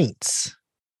complaints,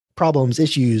 problems,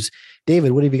 issues.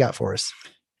 David, what have you got for us?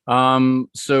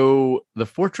 So the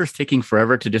fortress taking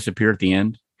forever to disappear at the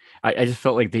end. I just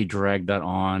felt like they dragged that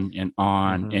on and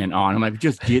on and on. I'm like,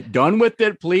 just get done with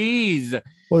it, please.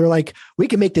 Well, they're like, we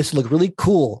can make this look really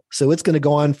cool, so it's going to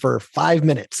go on for 5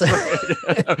 minutes.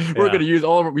 We're going to use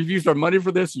we've used our money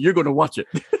for this. You're going to watch it.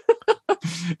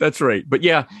 That's right. But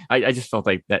yeah, I just felt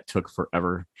like that took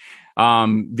forever.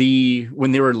 When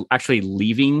they were actually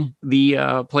leaving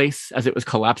the place as it was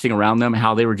collapsing around them,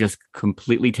 how they were just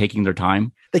completely taking their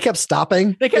time. They kept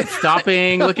stopping.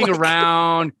 Looking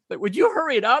around. Like, would you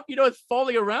hurry it up? It's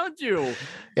falling around you.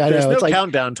 Yeah, there's no it's like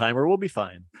countdown timer. We'll be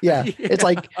fine. Yeah, it's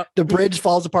like the bridge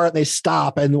falls apart and they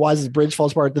stop, and why the bridge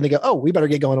falls apart? Then they go, "Oh, we better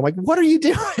get going." I'm like, "What are you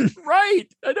doing?" Right?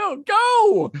 I know.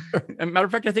 Go. As a matter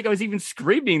of fact, I think I was even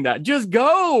screaming that. Just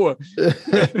go.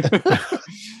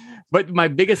 But my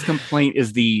biggest complaint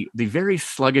is the very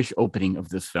sluggish opening of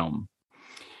this film.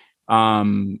 I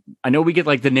know we get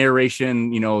like the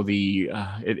narration,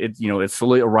 it's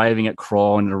slowly arriving at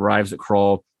Krull, and it arrives at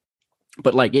Krull,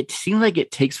 but like it seems like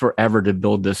it takes forever to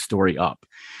build this story up.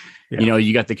 Yeah.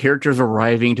 You got the characters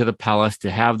arriving to the palace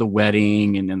to have the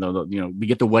wedding, and then we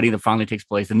get the wedding that finally takes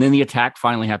place, and then the attack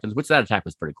finally happens, which that attack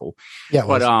was pretty cool. Yeah,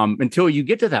 but until you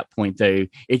get to that point,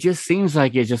 it just seems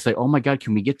like it's just like, oh my God,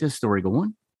 can we get this story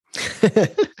going?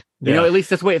 At least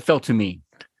that's the way it felt to me.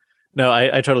 No,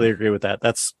 I totally agree with that.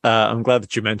 That's I'm glad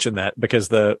that you mentioned that, because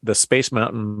the Space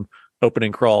Mountain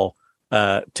opening crawl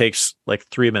takes like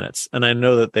 3 minutes, and I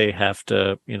know that they have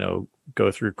to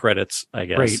go through credits, I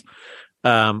guess.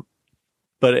 Right.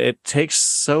 But it takes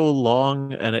so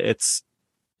long, and it's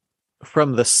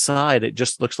from the side, it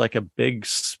just looks like a big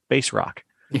space rock.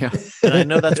 Yeah. And I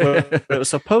know that's what it was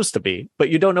supposed to be, but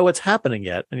you don't know what's happening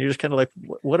yet, and you're just kind of like,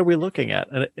 what are we looking at?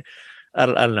 And I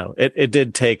don't know. It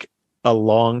did take a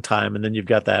long time, and then you've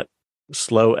got that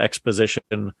slow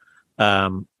exposition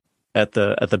at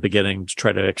the beginning to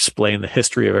try to explain the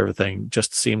history of everything.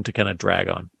 Just seemed to kind of drag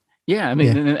on. Yeah, I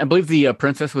mean, and I believe the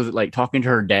princess was like talking to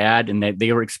her dad, and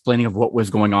they were explaining of what was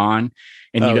going on,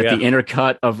 and you got the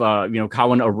intercut of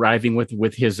Cowan arriving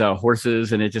with his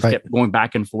horses, and it just kept going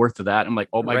back and forth to that. I'm like,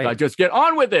 oh my God, just get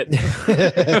on with it.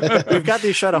 We've got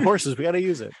these shot of horses, we got to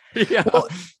use it. Yeah. Well,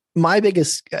 my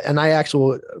biggest, and I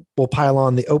actually will pile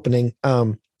on the opening.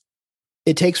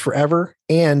 it takes forever.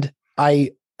 And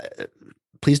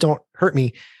please don't hurt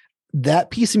me.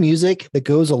 That piece of music that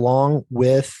goes along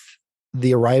with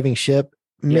the arriving ship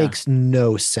makes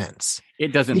no sense.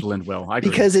 It doesn't blend well. I agree.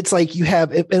 Because it's like you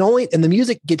have and the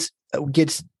music gets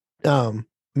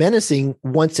menacing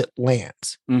once it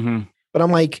lands. Mm-hmm. But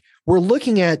I'm like, we're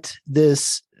looking at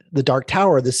the Dark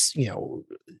Tower, this,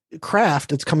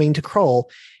 craft that's coming to Krull,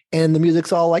 and the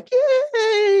music's all like,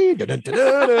 yay,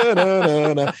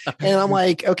 and I'm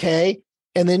like, okay.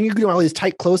 And then you do all these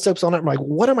tight close-ups on it. I'm like,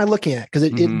 what am I looking at? Because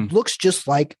it looks just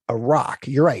like a rock.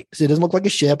 You're right. So it doesn't look like a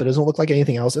ship. It doesn't look like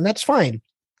anything else, and that's fine.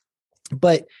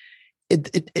 But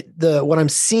what I'm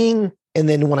seeing and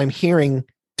then what I'm hearing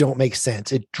don't make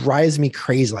sense. It drives me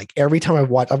crazy. Like every time I've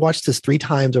watched this 3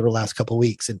 times over the last couple of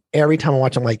weeks, and every time I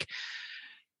watch, I'm like,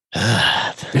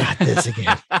 not this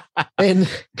again. And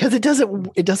because it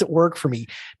doesn't work for me.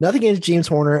 Nothing against James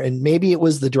Horner, and maybe it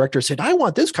was the director said, I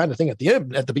want this kind of thing at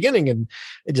the beginning, and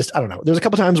it just, I don't know. There's a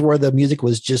couple times where the music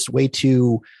was just way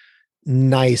too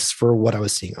nice for what I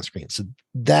was seeing on screen. So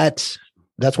that's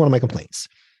one of my complaints.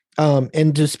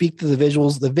 And to speak to the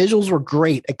visuals were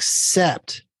great,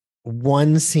 except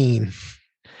one scene.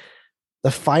 The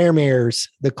fire mares,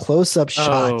 the close-up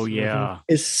shot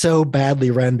is so badly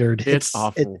rendered. It's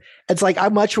awful. It's like I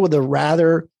much would have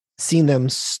rather seen them,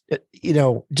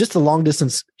 just the long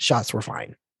distance shots were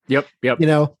fine. Yep.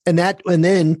 And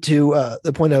then to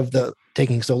the point of the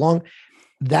taking so long,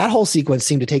 that whole sequence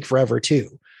seemed to take forever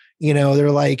too.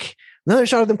 They're like, another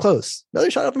shot of them close,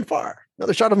 another shot of them far,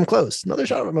 another shot of them close, another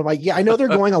shot of them. I'm like, yeah, I know they're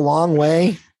going a long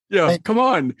way. Yeah, come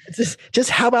on. Just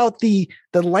how about the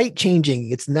light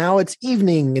changing? It's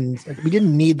evening, and we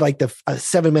didn't need like a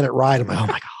 7-minute ride. I'm like, oh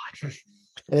my God.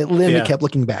 And it literally kept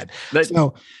looking bad.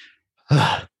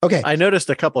 Okay. I noticed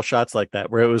a couple shots like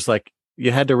that where it was like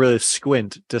you had to really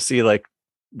squint to see, like,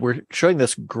 we're showing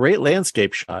this great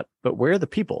landscape shot, but where are the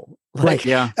people? Right.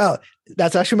 Yeah. Oh,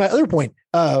 that's actually my other point.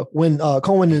 When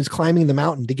Coleman is climbing the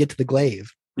mountain to get to the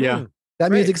glaive. Yeah.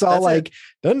 That music's all like,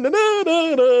 dun, dun, dun,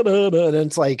 dun, dun, dun, dun, and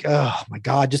it's like, oh my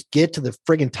God, just get to the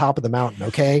friggin' top of the mountain.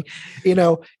 Okay.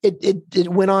 It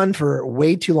went on for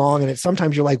way too long. And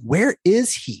sometimes you're like, where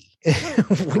is he?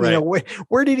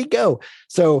 Where did he go?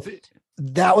 So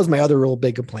that was my other real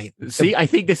big complaint. See, I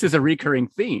think this is a recurring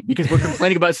theme because we're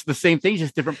complaining about the same things,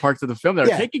 just different parts of the film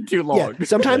that are taking too long. Yeah.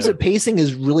 Sometimes the pacing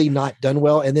is really not done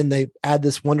well. And then they add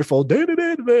this wonderful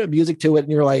music to it.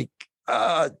 And you're like,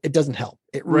 it doesn't help.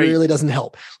 It really doesn't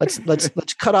help. Let's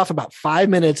cut off about 5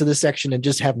 minutes of this section and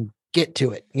just have them get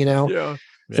to it, Yeah.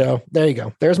 So there you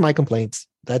go. There's my complaints.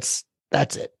 That's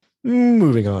it.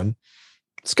 Moving on.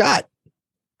 Scott,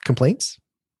 complaints?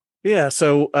 Yeah.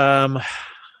 So I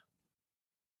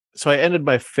ended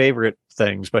my favorite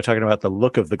things by talking about the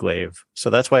look of the glaive. So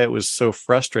that's why it was so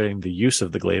frustrating, the use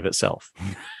of the glaive itself.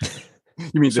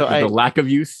 You mean the lack of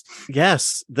use?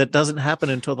 Yes, that doesn't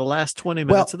happen until the last 20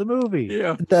 minutes of the movie.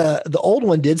 Yeah. The old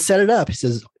one did set it up. He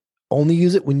says, only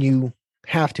use it when you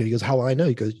have to. He goes, how will I know?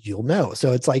 He goes, you'll know.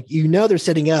 So it's like, they're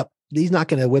setting up. He's not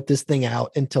going to whip this thing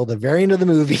out until the very end of the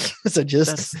movie. So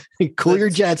just cool your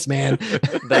jets, man.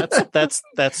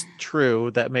 That's true.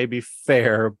 That may be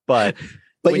fair, but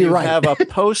you're you right. have a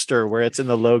poster where it's in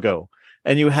the logo.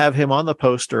 And you have him on the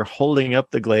poster holding up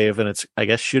the glaive, and it's, I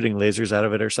guess, shooting lasers out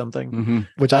of it or something. Mm-hmm.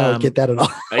 Which I don't get that at all.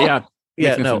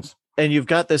 Yeah, no. And you've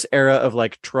got this era of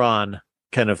like Tron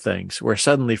kind of things where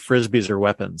suddenly frisbees are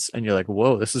weapons, and you're like,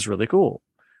 whoa, this is really cool.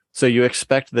 So you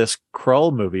expect this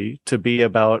Krull movie to be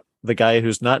about the guy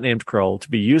who's not named Krull to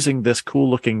be using this cool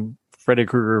looking Freddy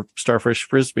Krueger starfish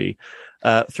frisbee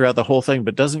throughout the whole thing,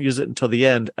 but doesn't use it until the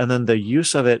end. And then the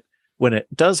use of it when it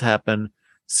does happen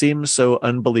seems so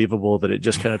unbelievable that it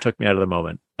just kind of took me out of the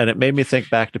moment. And it made me think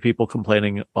back to people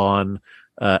complaining on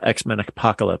X-Men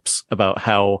Apocalypse about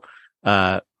how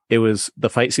it was the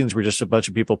fight scenes were just a bunch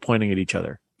of people pointing at each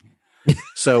other.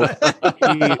 So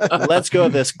he lets go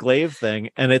of this glaive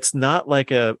thing, and it's not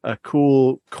like a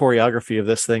cool choreography of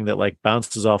this thing that like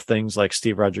bounces off things like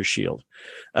Steve Rogers' shield.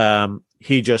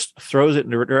 He just throws it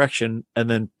in a direction and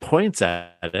then points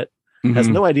at it. Has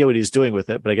no idea what he's doing with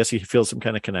it, but I guess he feels some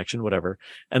kind of connection, whatever.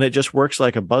 And it just works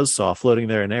like a buzzsaw floating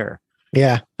there in air.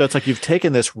 Yeah. So it's like you've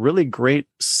taken this really great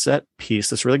set piece,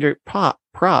 this really great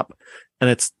prop, and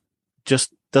it's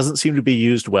just doesn't seem to be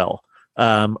used well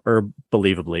or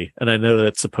believably. And I know that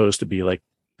it's supposed to be like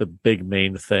the big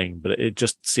main thing, but it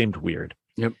just seemed weird.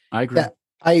 Yep, I agree.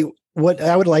 Yeah, what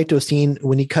I would like to have seen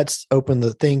when he cuts open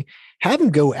the thing, have him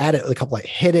go at it with a couple, like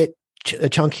hit it, a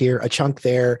chunk here, a chunk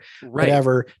there,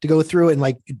 whatever, to go through and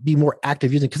like be more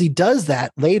active using, because he does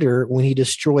that later when he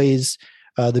destroys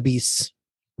the beast's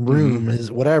room,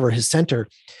 his whatever, his center.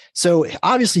 So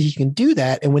obviously he can do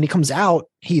that. And when he comes out,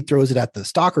 he throws it at the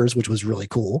stalkers, which was really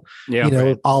cool. Yeah, you know,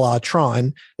 right. a la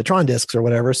Tron, the Tron discs or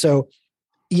whatever. So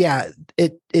yeah,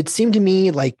 it seemed to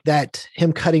me like that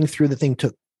him cutting through the thing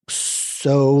took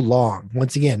so long.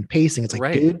 Once again, pacing. It's like,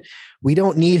 Right. dude, we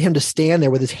don't need him to stand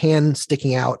there with his hand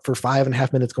sticking out for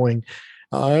 5.5 minutes going,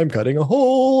 I'm cutting a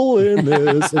hole in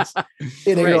this.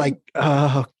 And you're like,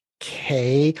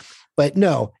 okay. But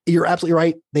no, you're absolutely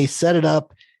right. They set it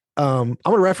up. I'm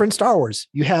going to reference Star Wars.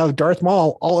 You have Darth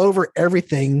Maul all over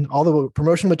everything, all the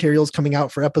promotional materials coming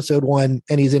out for episode 1,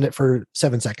 and he's in it for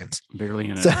 7 seconds. Barely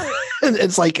in it. So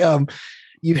it's like,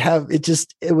 you have,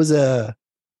 it's a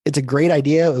great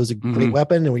idea. It was a great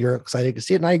weapon, and we were excited to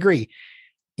see it. And I agree.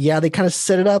 Yeah, they kind of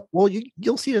set it up. Well,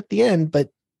 you'll see it at the end, but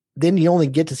then you only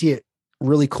get to see it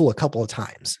really cool a couple of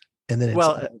times. And then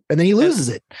and then he loses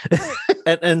it.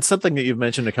 and something that you've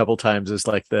mentioned a couple times is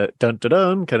like the dun dun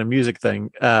dun kind of music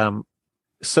thing.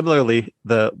 Similarly,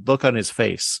 the look on his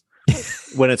face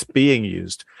when it's being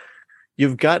used.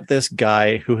 You've got this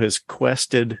guy who has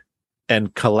quested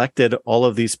and collected all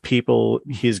of these people.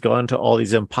 He's gone to all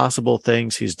these impossible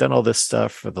things. He's done all this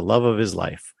stuff for the love of his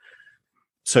life.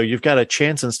 So you've got a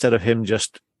chance, instead of him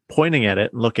just pointing at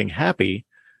it and looking happy,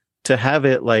 to have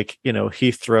it like, you know,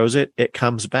 he throws it, it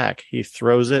comes back. He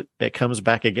throws it, it comes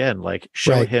back again. Like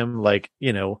show him like,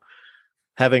 you know,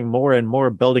 having more and more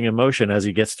building emotion as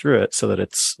he gets through it so that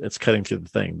it's cutting through the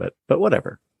thing. But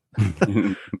whatever.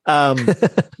 The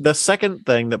second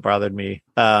thing that bothered me,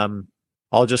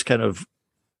 I'll just kind of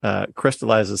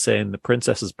crystallize as saying the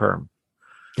princess's perm.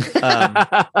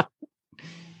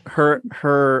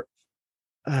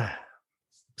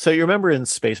 So you remember in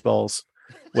Spaceballs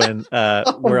when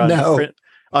we're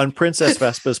on Princess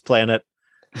Vespa's planet,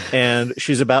 and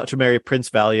she's about to marry Prince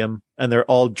Valium, and they're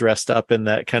all dressed up in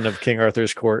that kind of King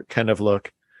Arthur's court kind of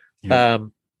look. Yeah.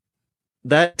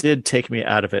 That did take me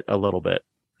out of it a little bit.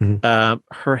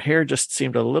 Her hair just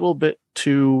seemed a little bit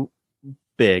too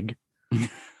big.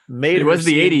 It was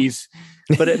the 80s,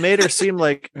 but it made her seem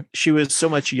like she was so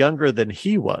much younger than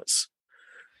he was.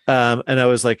 And I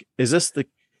was like, is this the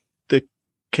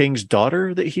king's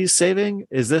daughter that he's saving?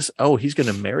 Is this, he's going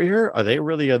to marry her? Are they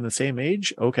really on the same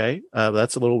age? Okay.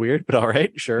 That's a little weird, but all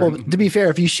right, sure. Well, to be fair,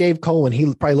 if you shave Colin,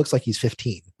 he probably looks like he's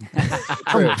 15.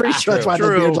 I'm pretty sure that's why the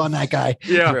beard's on that guy.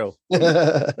 Yeah. True.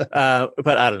 But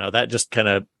I don't know. That just kind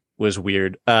of was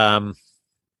weird.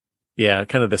 Yeah,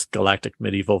 kind of this galactic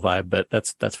medieval vibe, but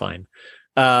that's fine.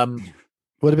 Would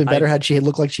have been better had she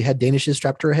looked like she had Danishes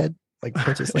strapped to her head, like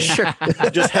Princess Leia. Sure.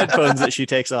 Just headphones that she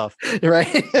takes off.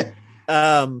 Right.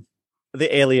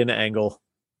 The alien angle,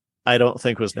 I don't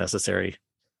think was necessary.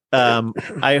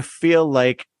 I feel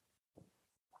like,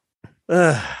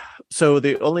 so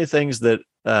the only things that,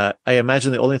 I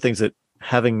imagine the only things that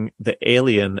having the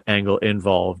alien angle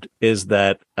involved is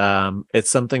that, it's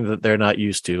something that they're not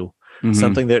used to,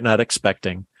 something they're not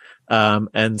expecting,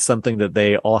 and something that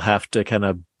they all have to kind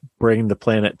of bring the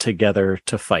planet together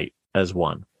to fight as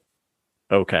one.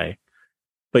 Okay.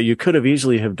 But you could have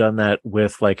easily have done that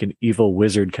with like an evil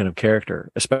wizard kind of character,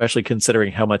 especially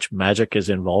considering how much magic is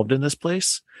involved in this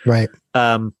place. Right.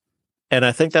 And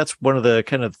I think that's one of the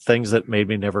kind of things that made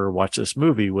me never watch this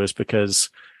movie, was because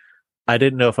I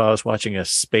didn't know if I was watching a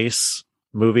space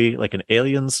movie, like an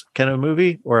Aliens kind of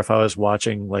movie, or if I was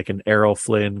watching like an Errol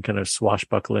Flynn kind of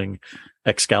swashbuckling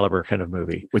Excalibur kind of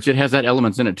movie. Which it has that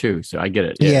elements in it too. So I get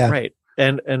it. Yeah. Right.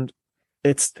 And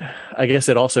it's, I guess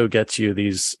it also gets you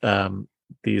these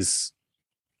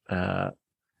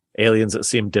aliens that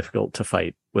seem difficult to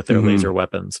fight with their laser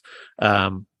weapons,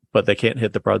 but they can't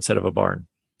hit the broadside of a barn.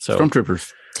 So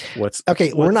Stormtroopers.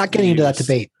 We're not getting into that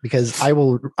debate, because I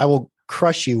will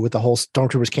crush you with the whole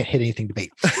Stormtroopers can't hit anything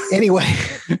debate. Anyway,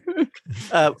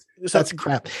 so that's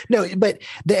crap. No, but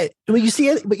you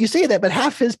say that, but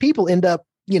half his people end up,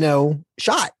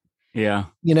 shot. Yeah.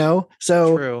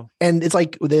 So true. And it's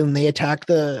like then they attack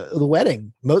the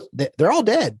wedding. They're all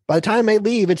dead. By the time they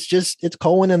leave, it's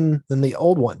Colin and the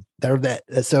old one. They're that.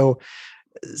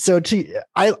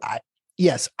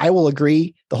 Yes, I will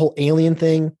agree. The whole alien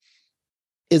thing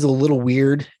is a little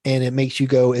weird, and it makes you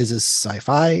go, is this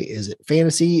sci-fi? Is it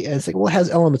fantasy? And it's like, well, it has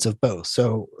elements of both.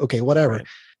 So, okay, whatever. Right.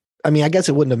 I mean, I guess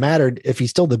it wouldn't have mattered if he's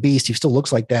still the Beast. He still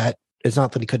looks like that. It's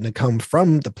not that he couldn't have come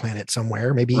from the planet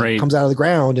somewhere. Maybe he comes out of the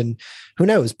ground, and who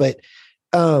knows? But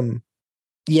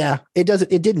yeah,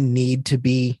 it didn't need to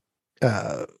be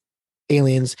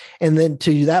aliens. And then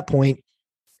to that point,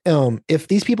 if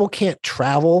these people can't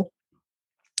travel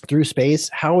through space,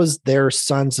 how is their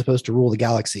sun supposed to rule the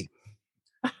galaxy?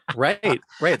 Right.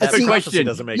 That That's a good question.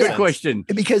 doesn't make Good sense. question.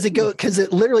 because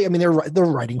it literally, I mean, they're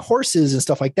riding horses and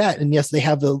stuff like that. And yes, they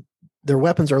have their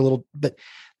weapons are a little, but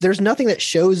there's nothing that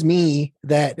shows me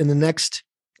that in the next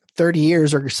 30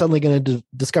 years are suddenly going to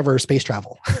discover space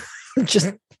travel.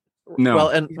 Just No. Well,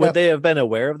 and would they have been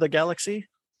aware of the galaxy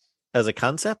as a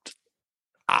concept?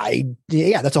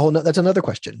 that's another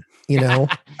question.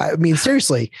 I mean,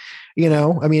 seriously,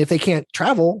 I mean, if they can't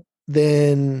travel,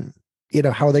 then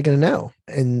how are they going to know?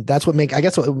 And that's what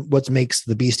what makes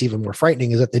the beast even more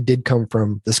frightening is that they did come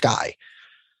from the sky.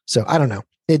 So I don't know.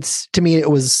 To me, it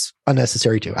was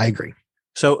unnecessary too. I agree.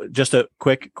 So just a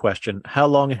quick question. How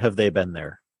long have they been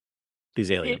there?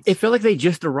 These aliens? It felt like they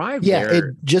just arrived Yeah, there.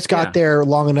 it just got there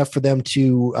long enough for them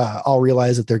to all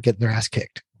realize that they're getting their ass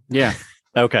kicked. Yeah.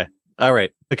 Okay. All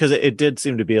right. Because it did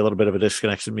seem to be a little bit of a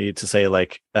disconnect to me to say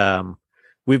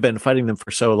we've been fighting them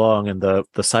for so long, and the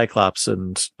Cyclops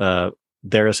and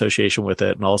their association with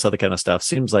it and all this other kind of stuff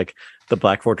seems like the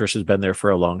Black Fortress has been there for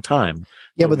a long time.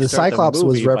 Yeah, When but we the start Cyclops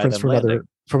was movie by referenced them from landing-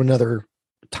 another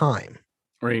time.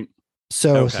 Right.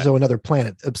 So another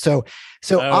planet. So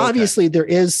obviously there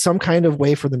is some kind of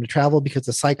way for them to travel because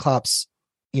the Cyclops,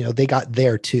 they got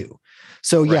there too.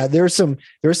 So yeah, there's some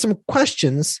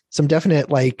questions, some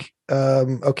definite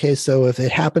okay, so if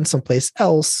it happened someplace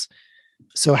else,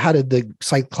 so how did the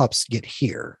Cyclops get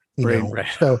here? Right.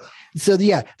 So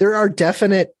yeah, there are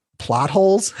definite plot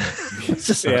holes. Let's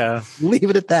just leave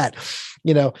it at that.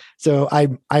 So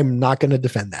I'm not going to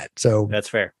defend that. So that's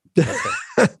fair.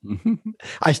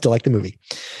 I still like the movie.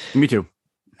 Me too.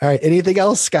 All right. Anything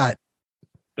else, Scott?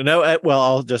 No.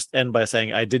 I'll just end by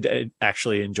saying I did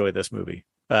actually enjoy this movie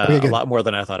a lot more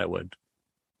than I thought I would.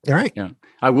 All right. Yeah.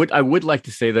 I would like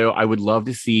to say though, I would love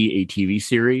to see a TV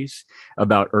series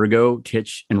about Ergo,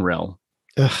 Titch, and Rel.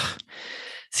 Ugh.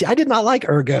 See, I did not like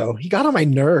Ergo. He got on my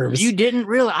nerves. You didn't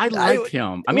really? I liked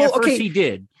him. I mean, at first he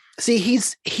did. See,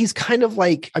 he's kind of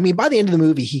like, I mean, by the end of the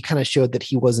movie, he kind of showed that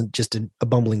he wasn't just a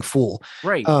bumbling fool.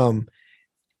 Right.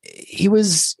 He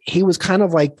was kind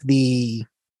of like the,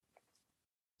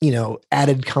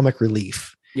 added comic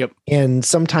relief. Yep. And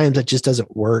sometimes it just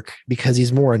doesn't work because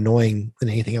he's more annoying than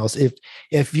anything else.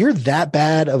 If you're that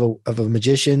bad of a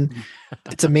magician,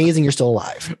 it's amazing you're still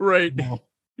alive. Right.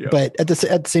 Yep. But at the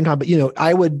same time,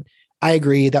 I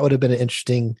agree that would have been an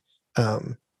interesting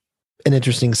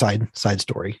side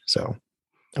story. So,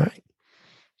 all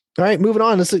right, moving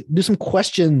on. Let's do some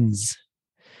questions.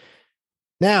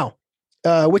 Now,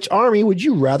 which army would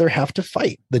you rather have to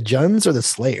fight, the Juns or the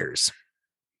Slayers?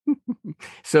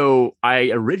 So I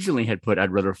originally had put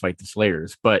I'd rather fight the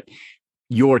Slayers, but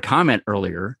your comment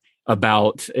earlier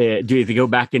about do they go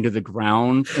back into the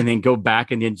ground and then go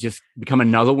back and then just become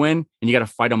another one and you got to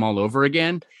fight them all over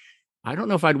again? I don't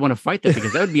know if I'd want to fight that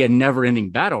because that would be a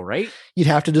never-ending battle, right? You'd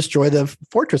have to destroy the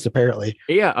fortress, apparently.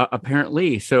 Yeah,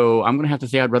 apparently. So I'm going to have to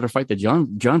say I'd rather fight the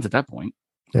Juns at that point.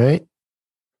 All right.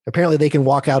 Apparently they can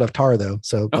walk out of tar, though.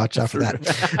 So watch out for that.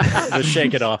 Just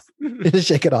shake it off. Just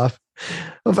shake it off.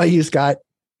 What about you, Scott?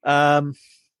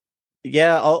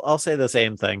 Yeah, I'll say the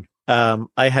same thing.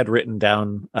 I had written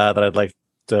down that I'd like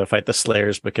to fight the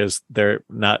Slayers because they're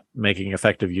not making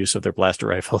effective use of their blaster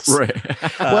rifles. Right.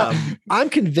 Well,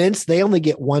 I'm convinced they only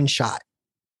get one shot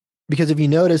because if you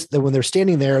notice that when they're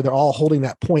standing there, they're all holding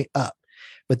that point up,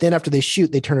 but then after they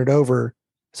shoot, they turn it over.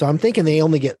 So I'm thinking they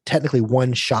only get technically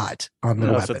one shot on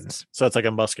their weapons. So it's like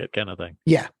a musket kind of thing.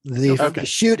 Yeah. They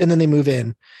shoot and then they move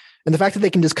in. And the fact that they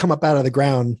can just come up out of the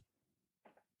ground,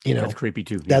 that's creepy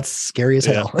too. That's scary as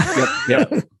hell.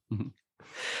 Yep.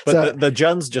 But the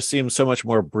Juns just seem so much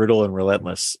more brutal and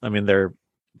relentless. I mean,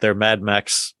 their Mad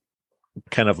Max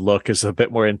kind of look is a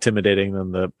bit more intimidating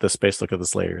than the space look of the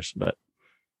Slayers. But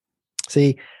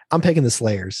see, I'm picking the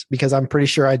Slayers because I'm pretty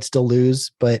sure I'd still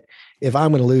lose. But if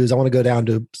I'm going to lose, I want to go down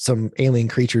to some alien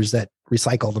creatures that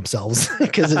recycle themselves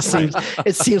because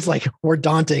it seems like more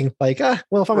daunting. Like,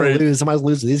 well, if I'm going to lose, I might as well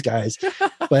lose to these guys.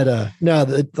 But no,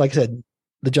 like I said,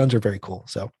 the Juns are very cool.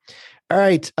 So, all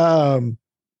right.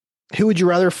 Who would you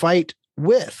rather fight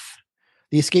with?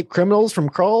 The escaped criminals from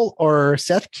Krull or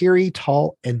Seth, Kiri,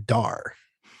 Tal, and Dar?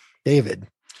 David.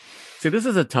 See, this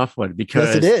is a tough one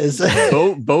because yes, it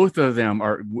is. both of them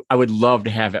I would love to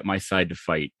have at my side to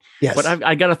fight. Yes. But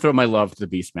I got to throw my love to the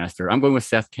Beastmaster. I'm going with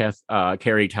Seth,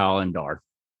 Kiri, Tal, and Dar.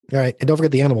 All right. And don't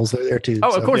forget the animals. They're there too.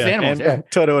 Oh, of course, the animals. And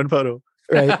Toto and Poto.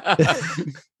 Right. All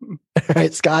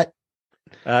right, Scott.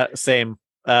 Same.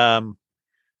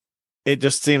 It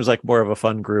just seems like more of a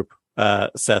fun group.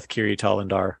 Seth, Kiri, Tal, and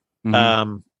Dar.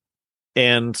 Mm-hmm.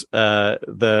 And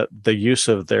the use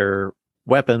of their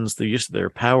weapons, the use of their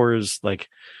powers,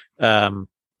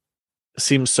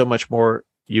 seems so much more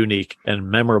unique and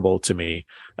memorable to me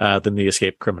than the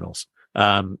Escaped Criminals.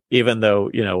 Even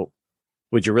though,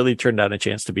 would you really turn down a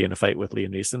chance to be in a fight with Liam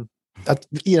Neeson?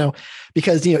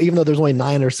 Because even though there's only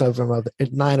 9 or so from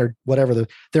 9 or whatever,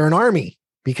 they're an army.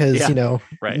 Because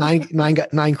right.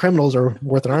 nine criminals are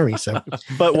worth an army. So,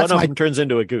 but one of them turns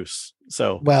into a goose.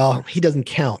 So, well, he doesn't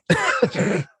count.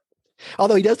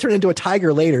 Although he does turn into a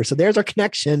tiger later. So there's our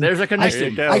connection. There's a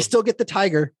connection. I still get the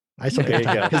tiger. I still get the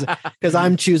tiger because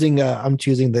I'm choosing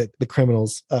the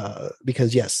criminals.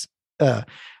 Because yes, I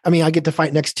get to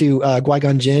fight next to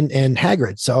Qui-Gon Jinn and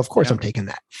Hagrid. So of course I'm taking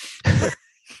that.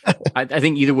 I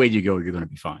think either way you go, you're going to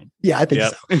be fine. Yeah, I think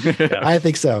so. I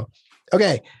think so.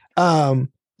 Okay.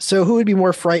 So who would be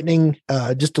more frightening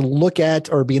just to look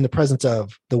at or be in the presence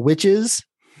of, the witches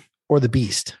or the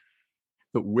beast?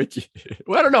 The witches.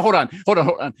 Well, I don't know. Hold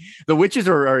on. The witches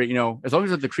are as long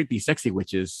as they're the creepy, sexy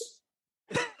witches,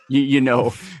 you're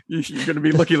going to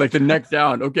be looking like the neck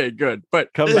down. Okay, good.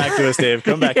 But come back to us, Dave.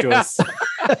 Come back to us.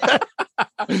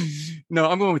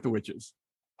 No, I'm going with the witches.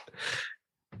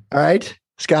 All right,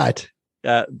 Scott.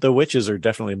 The witches are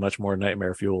definitely much more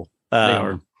nightmare fuel. They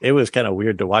are. It was kind of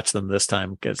weird to watch them this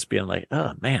time, because being like,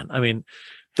 oh man. I mean,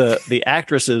 the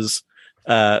actresses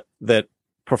that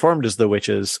performed as the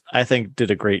witches, I think,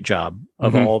 did a great job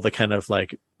of all the kind of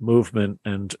like movement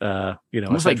and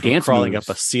almost like dance crawling moves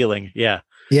up a ceiling. Yeah.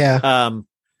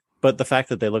 But the fact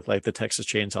that they look like the Texas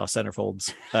Chainsaw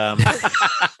centerfolds.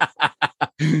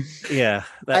 Yeah.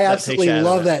 I absolutely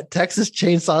love that Texas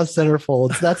Chainsaw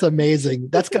centerfolds. That's amazing.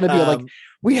 That's going to be like,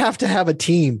 we have to have a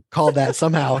team called that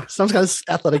somehow. Some kind of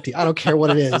athletic team. I don't care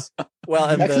what it is. Well,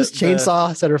 and Texas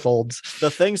Chainsaw centerfolds. The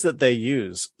things that they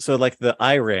use. So like the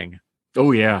eye ring.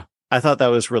 Oh yeah. I thought that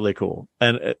was really cool.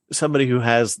 And somebody who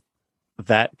has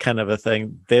that kind of a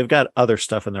thing, they've got other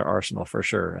stuff in their arsenal for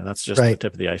sure. And that's just the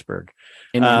tip of the iceberg.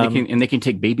 And they can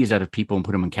take babies out of people and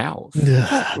put them in cows.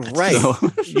 Right. So,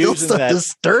 using so that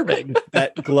disturbing.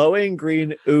 That glowing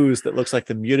green ooze that looks like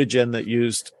the mutagen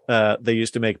that they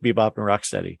used to make Bebop and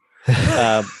Rocksteady.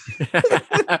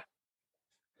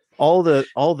 All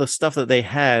the stuff that they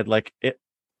had, like it.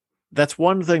 That's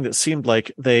one thing that seemed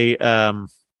like they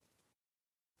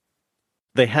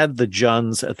had the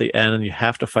Juns at the end, and you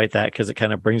have to fight that because it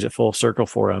kind of brings it full circle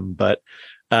for them. But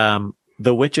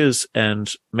the witches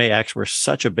and Mayax were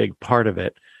such a big part of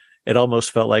it. It almost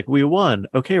felt like we won.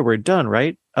 Okay, we're done,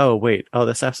 right? Oh, wait. Oh,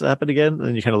 this has to happen again. And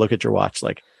then you kind of look at your watch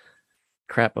like,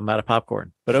 crap, I'm out of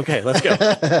popcorn. But okay, let's go.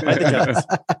 Fight the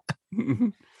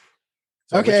Juns.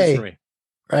 So okay. All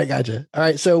right, gotcha. All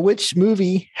right. So which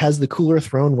movie has the cooler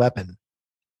thrown weapon?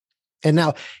 And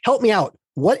now help me out.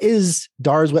 What is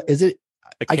Dar's? What is it?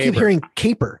 I keep hearing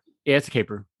caper. Yeah, it's a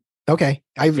caper. Okay.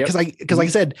 Because like I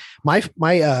said, my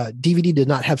DVD did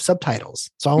not have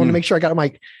subtitles. So I want to make sure I got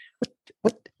my,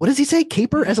 what does he say?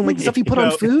 Caper? As in like stuff you put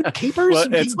on food? Capers? Well,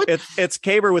 it's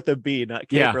caper with a B, not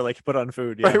caper like you put on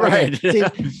food. Yeah. Right. See,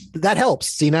 that helps.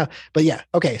 See now, but yeah.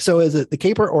 Okay. So is it the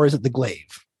caper or is it the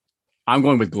glaive? I'm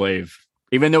going with glaive.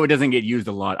 Even though it doesn't get used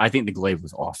a lot, I think the glaive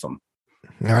was awesome.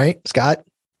 All right, Scott.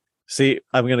 See,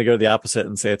 I'm going to go the opposite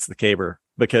and say it's the caber,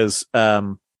 because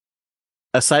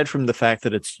aside from the fact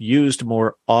that it's used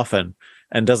more often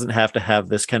and doesn't have to have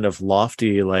this kind of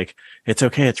lofty, like, it's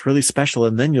okay, it's really special,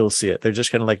 and then you'll see it. They're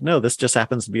just kind of like, no, this just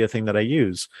happens to be a thing that I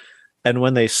use. And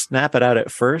when they snap it out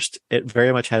at first, it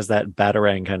very much has that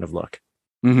Batarang kind of look.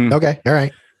 Mm-hmm. Okay. All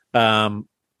right.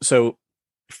 So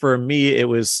for me, it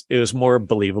was more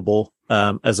believable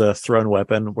as a thrown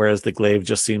weapon, whereas the glaive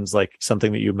just seems like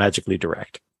something that you magically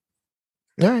direct.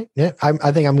 All right. Yeah.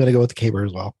 I think I'm going to go with the caber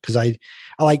as well. Cause I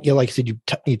like, like I said,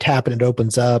 you tap and it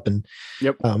opens up and,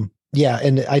 yeah.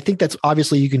 And I think that's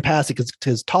obviously you can pass it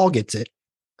because Tall gets it.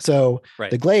 So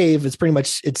the glaive is pretty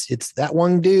much, it's that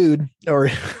one dude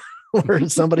or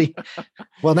somebody.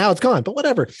 Well, now it's gone, but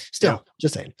whatever. Still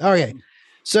just saying. Okay.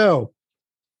 So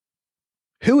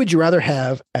who would you rather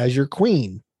have as your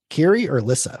queen, Kiri or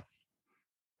Lissa?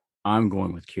 I'm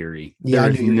going with Kiri. Yeah,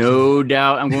 there's no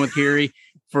doubt I'm going with Kiri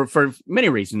for many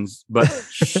reasons, but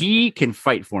she can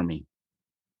fight for me.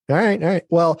 All right.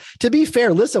 Well, to be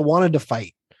fair, Lissa wanted to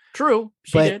fight. True.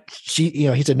 She did.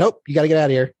 He said, nope, you got to get out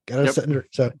of here.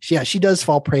 So yeah, she does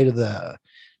fall prey to a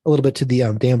little bit to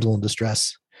the damsel in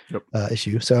distress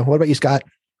issue. So what about you, Scott?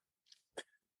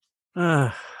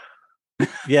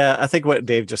 Yeah, I think what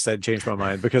Dave just said changed my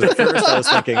mind, because at first I was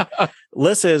thinking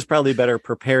Lissa is probably better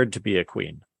prepared to be a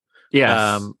queen.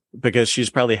 Yeah. Because she's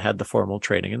probably had the formal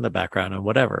training in the background and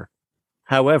whatever.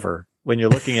 However, when you're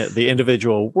looking at the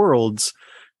individual worlds,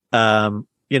 in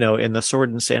the sword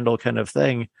and sandal kind of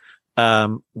thing,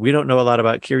 we don't know a lot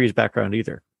about Kiri's background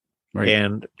either. Right.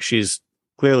 And she's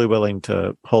clearly willing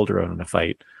to hold her own in a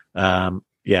fight.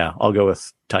 Yeah, I'll go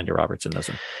with Tanya Roberts in this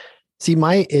one. See,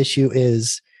 my issue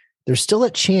is there's still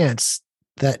a chance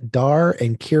that Dar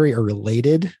and Kiri are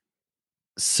related.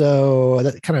 So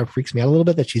that kind of freaks me out a little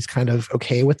bit that she's kind of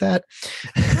okay with that.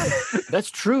 That's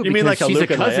true. You mean like she's a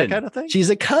Luke and Leia cousin kind of thing? She's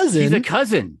a cousin. She's a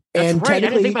cousin. That's and right. I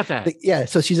didn't technically, think about that. yeah,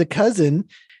 so she's a cousin.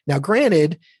 Now,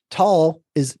 granted, Tal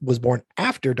was born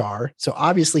after Dar, so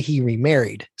obviously he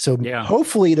remarried. So Yeah.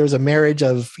 hopefully there's a marriage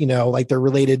of, like they're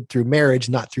related through marriage,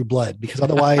 not through blood, because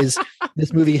otherwise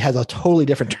this movie has a totally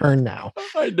different turn now.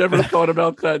 I never thought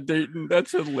about that, Dayton.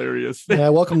 That's hilarious.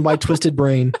 Welcome to my twisted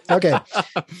brain. Okay.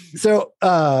 So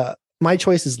my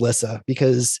choice is Lyssa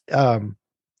because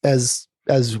as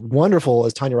wonderful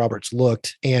as Tanya Roberts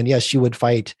looked, and yes, she would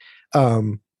fight.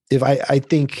 If I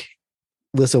think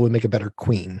Lyssa would make a better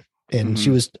queen, and she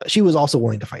was also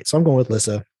willing to fight. So I'm going with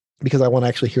Lyssa because I want to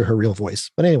actually hear her real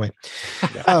voice. But anyway,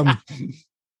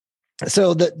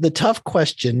 so the tough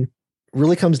question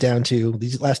really comes down to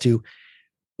these last two.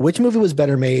 Which movie was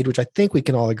better made? Which I think we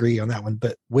can all agree on that one.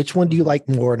 But which one do you like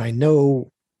more? And I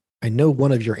know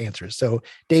one of your answers. So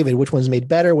David, which one's made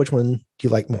better? Which one do you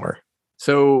like more?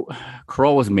 So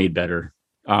Krull was made better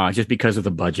just because of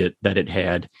the budget that it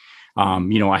had. I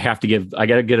got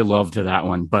to get a love to that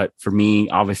one. But for me,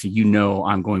 obviously,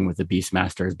 I'm going with the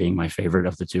Beastmaster as being my favorite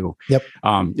of the two. Yep.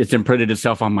 It's imprinted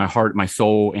itself on my heart, my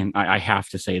soul, and I have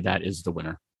to say that is the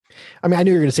winner. I mean, I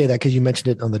knew you were going to say that because you mentioned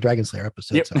it on the Dragon Slayer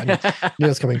episode. Yep. So I knew it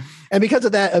was coming. And because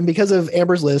of that, and because of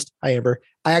Amber's list, hi Amber,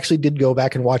 I actually did go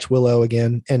back and watch Willow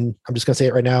again. And I'm just going to say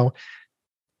it right now.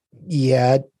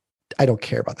 Yeah, I don't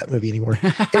care about that movie anymore.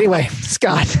 Anyway,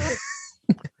 Scott.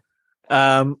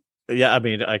 Yeah, I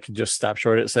mean, I can just stop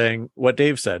short at saying what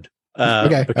Dave said.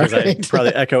 Okay, because right. I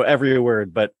probably echo every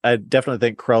word, but I definitely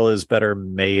think Krull is better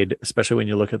made, especially when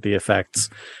you look at the effects.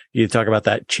 You talk about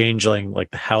that changeling,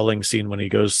 like the howling scene when he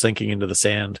goes sinking into the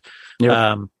sand.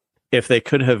 Yep. If they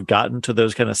could have gotten to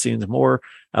those kind of scenes more,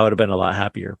 I would have been a lot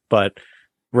happier. But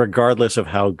regardless of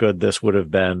how good this would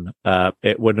have been,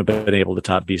 it wouldn't have been able to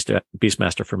top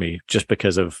Beastmaster for me, just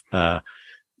because of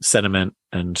sentiment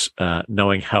and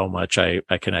knowing how much I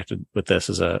connected with this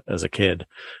as a kid.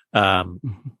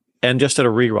 And just at a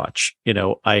rewatch,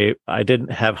 I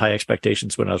didn't have high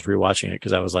expectations when I was rewatching it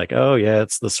because I was like, oh yeah,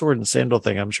 it's the sword and sandal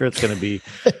thing. I'm sure it's going to be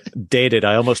dated.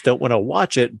 I almost don't want to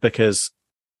watch it because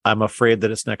I'm afraid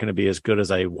that it's not going to be as good as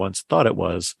I once thought it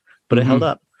was, but it held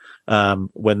up.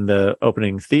 When the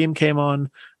opening theme came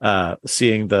on,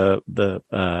 seeing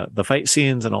the fight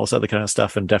scenes and all this other kind of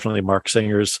stuff, and definitely Mark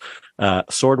Singer's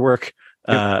sword work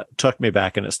took me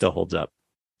back, and it still holds up.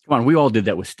 Come on, we all did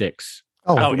that with sticks.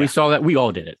 We saw that. We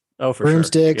all did it. Oh, for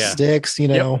broomsticks, sure. sticks,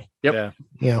 Yep.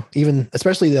 Even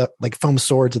especially the like foam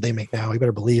swords that they make now. You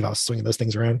better believe I was swinging those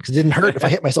things around because it didn't hurt if I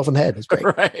hit myself in the head. It was great.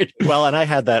 Right. Well, and I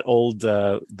had that old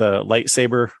the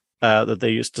lightsaber that they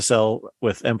used to sell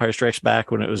with Empire Strikes Back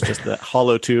when it was just the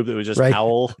hollow tube that was just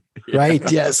owl.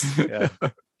 Right. Yes. Yeah.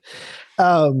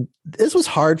 This was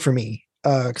hard for me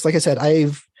because, like I said,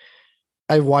 I've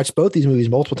watched both these movies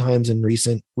multiple times in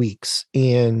recent weeks,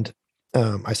 and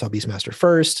I saw Beastmaster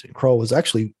first. Krull was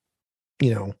actually,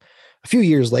 a few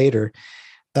years later,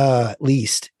 at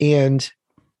least, and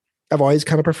I've always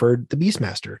kind of preferred the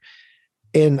Beastmaster,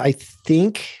 and I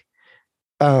think,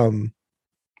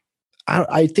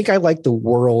 I think I like the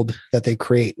world that they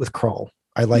create with Krull.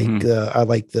 I like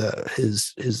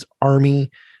his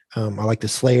army. I like the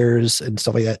Slayers and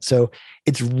stuff like that. So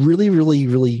it's really, really,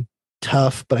 really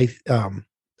tough. But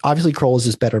obviously Krull is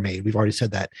just better made. We've already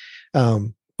said that.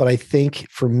 But I think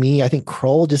for me, I think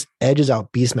Krull just edges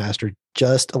out Beastmaster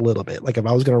just a little bit. Like if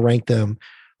I was going to rank them,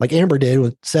 like Amber did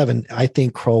with 7, I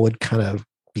think Krull would kind of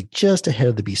be just ahead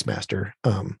of the Beastmaster.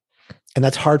 And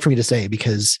that's hard for me to say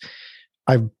because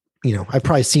I've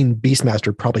probably seen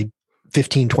Beastmaster probably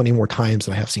 15, 20 more times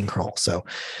than I have seen Krull. So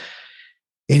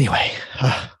anyway,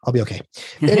 I'll be okay.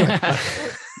 Anyway,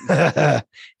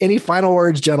 any final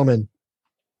words, gentlemen?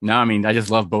 No, I mean, I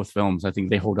just love both films. I think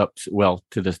they hold up well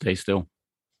to this day still.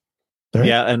 Right.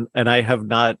 Yeah. And I have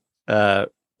not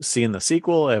seen the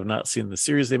sequel. I have not seen the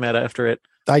series they made after it.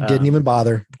 I didn't even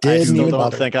bother. I still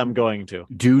don't think I'm going to.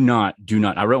 Do not.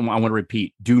 I want to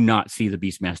repeat, do not see the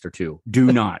Beastmaster 2.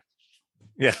 Do not.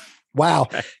 Yeah. Wow.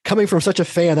 Coming from such a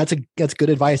fan, that's good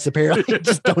advice. Apparently,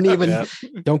 just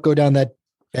don't go down that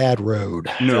bad road.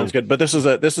 No, sounds good. But this is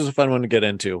a fun one to get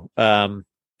into. And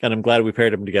I'm glad we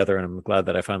paired them together, and I'm glad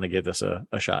that I finally gave this a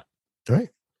shot. All right.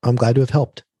 I'm glad to have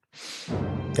helped.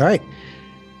 All right.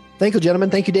 Thank you, gentlemen.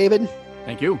 Thank you, David.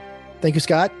 Thank you. Thank you,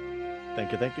 Scott.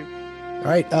 Thank you. All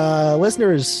right.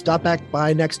 Listeners, stop back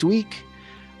by next week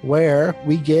where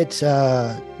we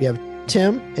have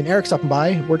Tim and Eric stopping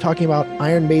by. We're talking about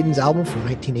Iron Maiden's album from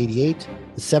 1988,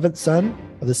 The Seventh Son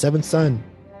of the Seventh Son.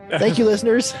 Thank you,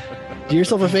 listeners. Do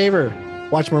yourself a favor.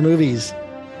 Watch more movies.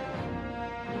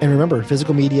 And remember,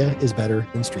 physical media is better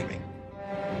than streaming.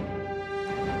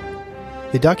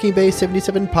 The Docking Bay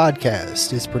 77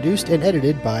 podcast is produced and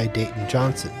edited by Dayton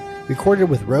Johnson. Recorded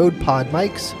with Rode Pod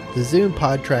mics, the Zoom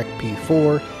PodTrack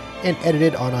P4, and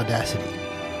edited on Audacity.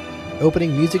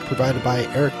 Opening music provided by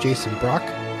Eric Jason Brock.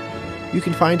 You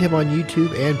can find him on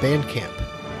YouTube and Bandcamp.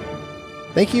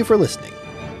 Thank you for listening.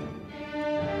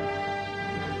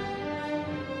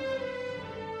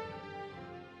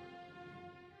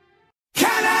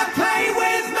 Can I play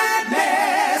with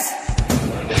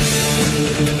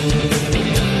madness?